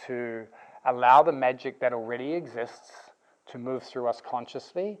collectively to allow the magic that already exists to move through us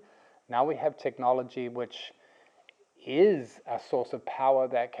consciously, now we have technology which is a source of power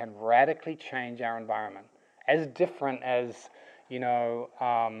that can radically change our environment. As different as, in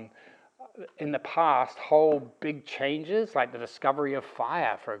the past, whole big changes, like the discovery of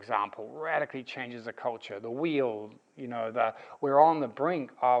fire, for example, radically changes the culture. The wheel, we're on the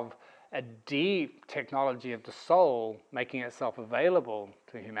brink of a deep technology of the soul making itself available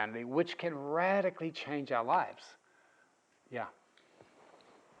to humanity, which can radically change our lives. Yeah.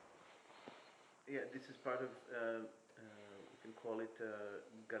 Yeah, this is part of, we can call it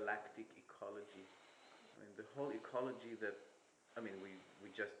galactic ecology. I mean, the whole ecology that,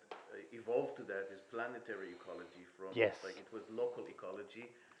 we just evolved to that is planetary ecology from, Yes. like it was local ecology.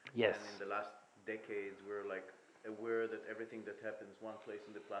 Yes. And in the last decades, we're like aware that everything that happens one place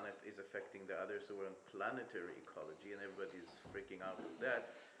on the planet is affecting the other, so we're on planetary ecology, and everybody's freaking out with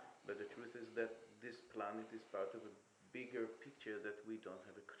that. But the truth is that this planet is part of a bigger picture that we don't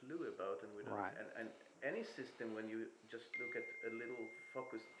have a clue about, and we don't. Right. And any system, when you just look at a little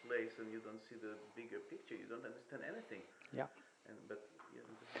focused place and you don't see the bigger picture, you don't understand anything. Yeah. But this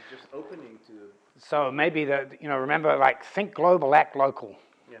is just opening to. So maybe remember, like, think global, act local.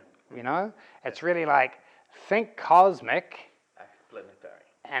 Yeah. It's really like think cosmic, Act planetary.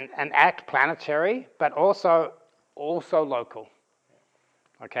 and act planetary, but also local.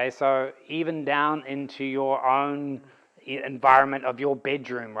 Okay, so even down into your own environment of your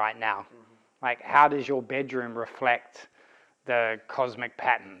bedroom right now. Like, how does your bedroom reflect the cosmic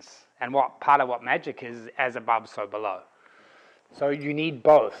patterns? And what part of what magic is, as above, so below. So you need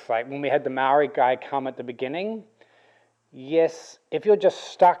both. Like when we had the Maori guy come at the beginning, yes, if you're just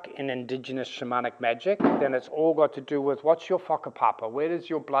stuck in indigenous shamanic magic, then it's all got to do with what's your whakapapa? Where does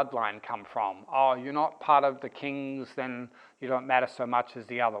your bloodline come from? Oh, you're not part of the kings, then you don't matter so much as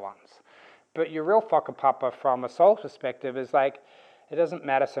the other ones. But your real whakapapa from a soul perspective is like, it doesn't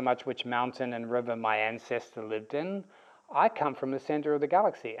matter so much which mountain and river my ancestor lived in. I come from the center of the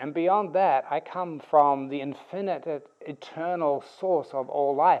galaxy. And beyond that, I come from the infinite, eternal source of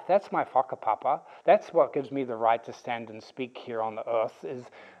all life. That's my whakapapa. That's what gives me the right to stand and speak here on the earth. Is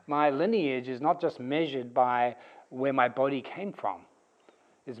my lineage is not just measured by where my body came from.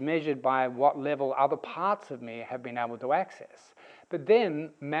 It's measured by what level other parts of me have been able to access. But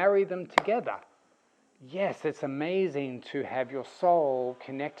then marry them together. Yes, it's amazing to have your soul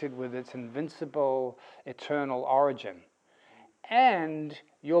connected with its invincible, eternal origin. And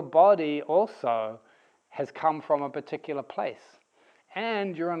your body also has come from a particular place.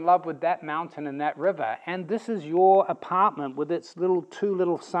 And you're in love with that mountain and that river. And this is your apartment with its two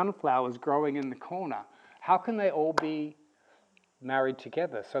little sunflowers growing in the corner. How can they all be married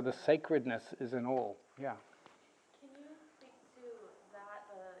together? So the sacredness is in all. Yeah. Can you speak to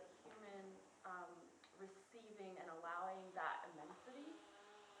that, the human receiving and allowing that immensity?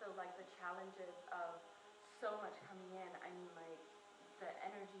 So like the challenges of so much coming in, I mean like the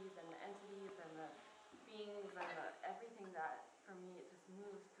energies and the entities and the beings and everything that for me it just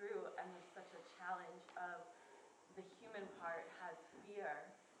moves through, and there's such a challenge of the human part has fear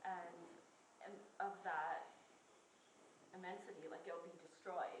and of that immensity, like it'll be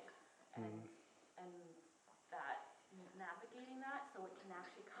destroyed, and that navigating that so it can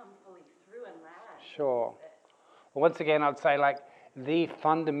actually come fully through and land. Sure. Well, once again, I'd say like the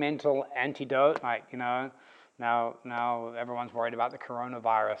fundamental antidote, like, now everyone's worried about the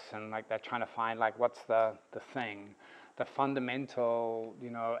coronavirus and like they're trying to find like what's the thing. The fundamental,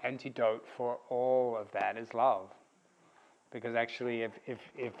 antidote for all of that is love. Because actually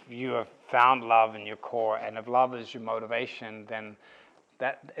if you have found love in your core and if love is your motivation, then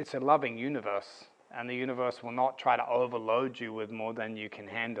that it's a loving universe. And the universe will not try to overload you with more than you can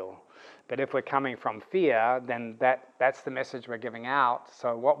handle. But if we're coming from fear, then that's the message we're giving out.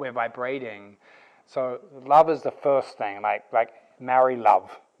 So what we're vibrating. So love is the first thing, like marry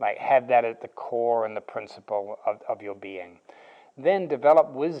love. Like have that at the core and the principle of your being. Then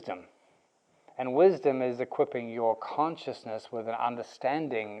develop wisdom. And wisdom is equipping your consciousness with an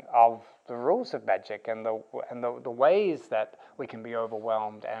understanding of the rules of magic and the ways that we can be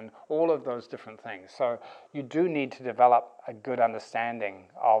overwhelmed and all of those different things. So you do need to develop a good understanding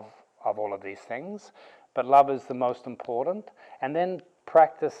of all of these things, but love is the most important. And then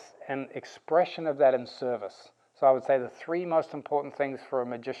practice an expression of that in service. So I would say the three most important things for a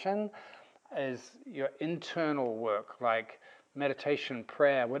magician is your internal work, like meditation,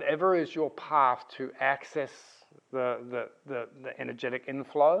 prayer, whatever is your path to access the energetic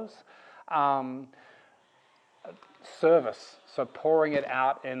inflows. Service, so pouring it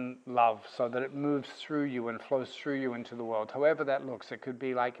out in love so that it moves through you and flows through you into the world. However that looks, it could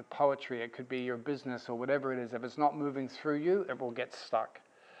be like poetry, it could be your business or whatever it is. If it's not moving through you, it will get stuck.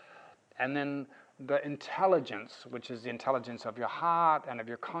 And then the intelligence, which is the intelligence of your heart and of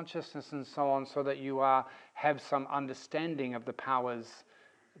your consciousness and so on, so that you have some understanding of the powers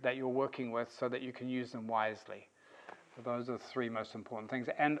that you're working with so that you can use them wisely. So those are the three most important things.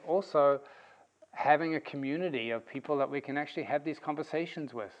 And also having a community of people that we can actually have these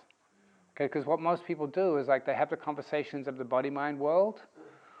conversations with. Okay, because what most people do is like they have the conversations of the body-mind world,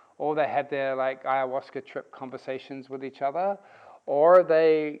 or they have their like ayahuasca trip conversations with each other, or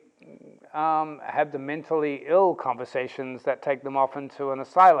they have the mentally ill conversations that take them off into an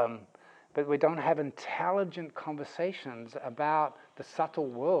asylum. But we don't have intelligent conversations about the subtle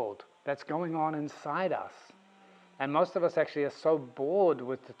world that's going on inside us. And most of us actually are so bored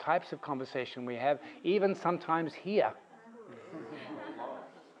with the types of conversation we have, even sometimes here.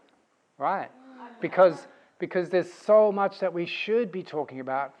 Right? Because there's so much that we should be talking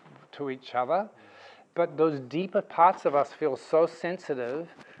about to each other, but those deeper parts of us feel so sensitive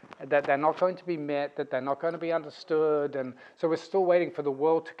that they're not going to be met, that they're not going to be understood. And so we're still waiting for the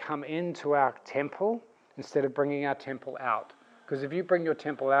world to come into our temple instead of bringing our temple out. Because if you bring your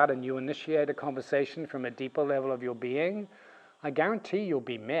temple out and you initiate a conversation from a deeper level of your being, I guarantee you'll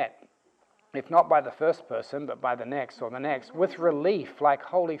be met. If not by the first person, but by the next or the next, with relief, like,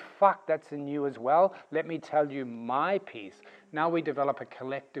 holy fuck, that's in you as well. Let me tell you my piece. Now we develop a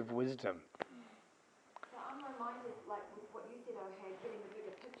collective wisdom. So I'm reminded, like with what you said, Ohad, getting the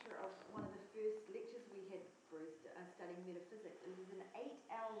bigger picture of one of the first lectures we had, Bruce, studying metaphysics. It was an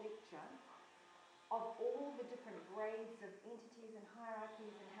 8-hour lecture of all the different grades of entities and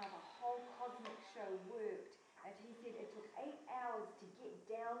hierarchies and how the whole cosmic show worked. And he said it took 8 hours to get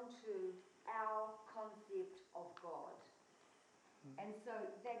down to our concept of God. And so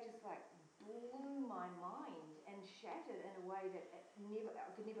that just like blew my mind and shattered in a way that I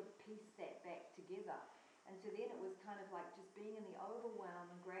could never piece that back together. And so then it was kind of like just being in the overwhelm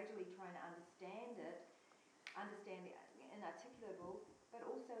and gradually trying to understand the inarticulable, but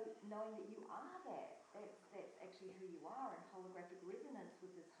also knowing that you are that. That's actually who you are in holographic resonance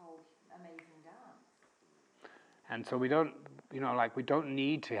with this whole amazing dance. And so we don't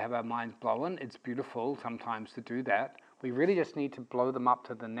need to have our minds blown. It's beautiful sometimes to do that. We really just need to blow them up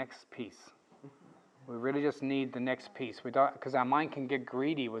to the next piece. We really just need the next piece. We don't, because our mind can get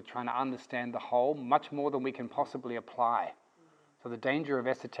greedy with trying to understand the whole much more than we can possibly apply. So the danger of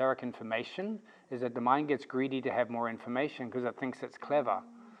esoteric information is that the mind gets greedy to have more information because it thinks it's clever.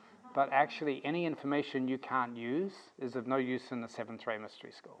 But actually, any information you can't use is of no use in the 7th ray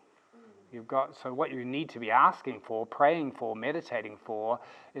mystery school. So what you need to be asking for, praying for, meditating for,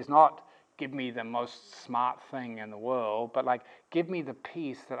 is not give me the most smart thing in the world, but like give me the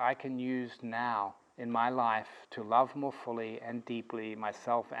peace that I can use now in my life to love more fully and deeply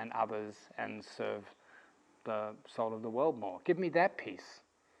myself and others and serve the soul of the world more. Give me that peace.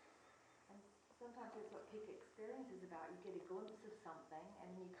 And sometimes that's what peak experience is about. You get a glimpse of something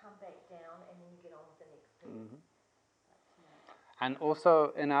and then you come back down and then you get on with the next piece. Mm-hmm. And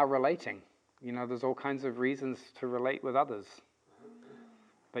also in our relating, there's all kinds of reasons to relate with others.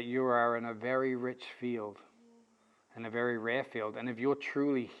 But you are in a very rich field, in a very rare field. And if you're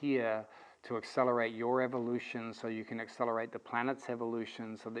truly here to accelerate your evolution so you can accelerate the planet's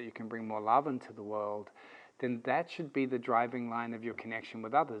evolution so that you can bring more love into the world, then that should be the driving line of your connection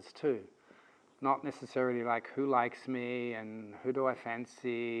with others too. Not necessarily like who likes me and who do I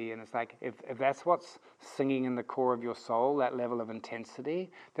fancy, and it's like if that's what's singing in the core of your soul, that level of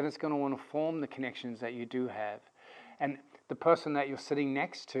intensity, then it's going to want to form the connections that you do have. And the person that you're sitting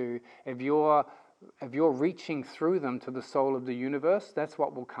next to, if you're reaching through them to the soul of the universe, that's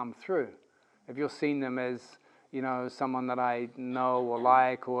what will come through. If you're seeing them as someone that I know or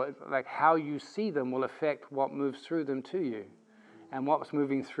like how you see them will affect what moves through them to you. And what's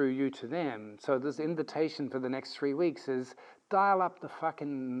moving through you to them. So this invitation for the next 3 weeks is dial up the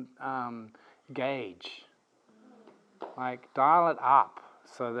fucking gauge. Like dial it up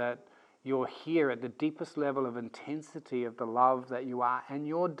so that you're here at the deepest level of intensity of the love that you are. And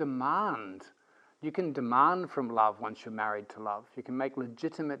your demand, you can demand from love once you're married to love. You can make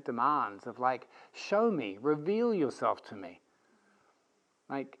legitimate demands of like, show me, reveal yourself to me.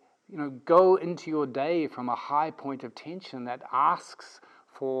 Like, go into your day from a high point of tension that asks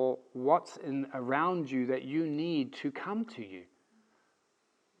for what's around you that you need to come to you.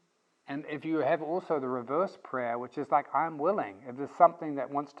 And if you have also the reverse prayer, which is like, I'm willing. If there's something that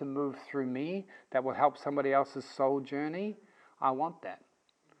wants to move through me that will help somebody else's soul journey, I want that.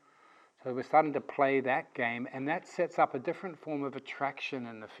 So we're starting to play that game, and that sets up a different form of attraction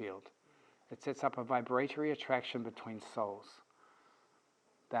in the field. It sets up a vibratory attraction between souls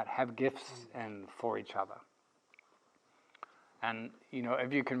that have gifts and for each other. And,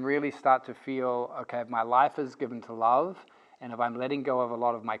 if you can really start to feel, okay, if my life is given to love, and if I'm letting go of a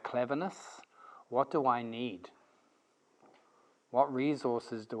lot of my cleverness, what do I need? What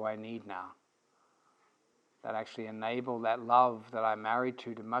resources do I need now that actually enable that love that I'm married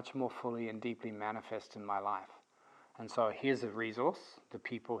to much more fully and deeply manifest in my life? And so here's a resource, the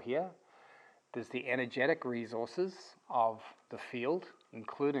people here. There's the energetic resources of the field,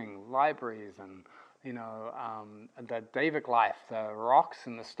 including libraries and, the Davic life, the rocks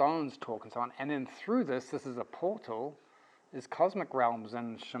and the stones talk and so on. And then through this is a portal, is cosmic realms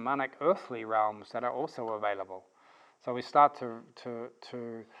and shamanic earthly realms that are also available. So we start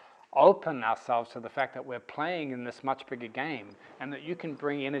to open ourselves to the fact that we're playing in this much bigger game and that you can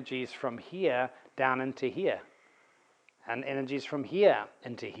bring energies from here down into here and energies from here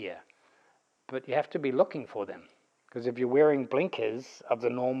into here. But you have to be looking for them. Because if you're wearing blinkers of the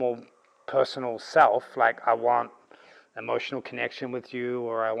normal personal self, like I want emotional connection with you,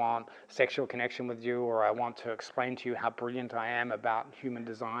 or I want sexual connection with you, or I want to explain to you how brilliant I am about human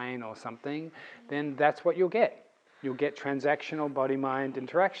design or something, then that's what you'll get. You'll get transactional body-mind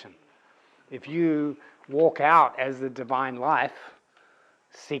interaction. If you walk out as the divine life,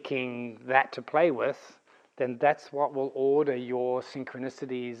 seeking that to play with, then that's what will order your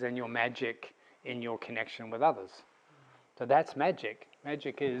synchronicities and your magic in your connection with others. So that's magic.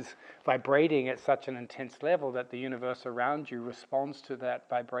 Magic is vibrating at such an intense level that the universe around you responds to that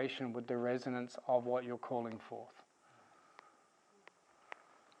vibration with the resonance of what you're calling forth.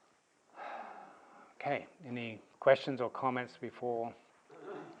 Okay, any questions or comments before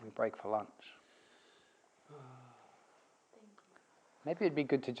we break for lunch? Maybe it'd be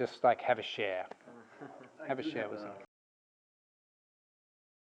good to just like have a share. Have a share with someone.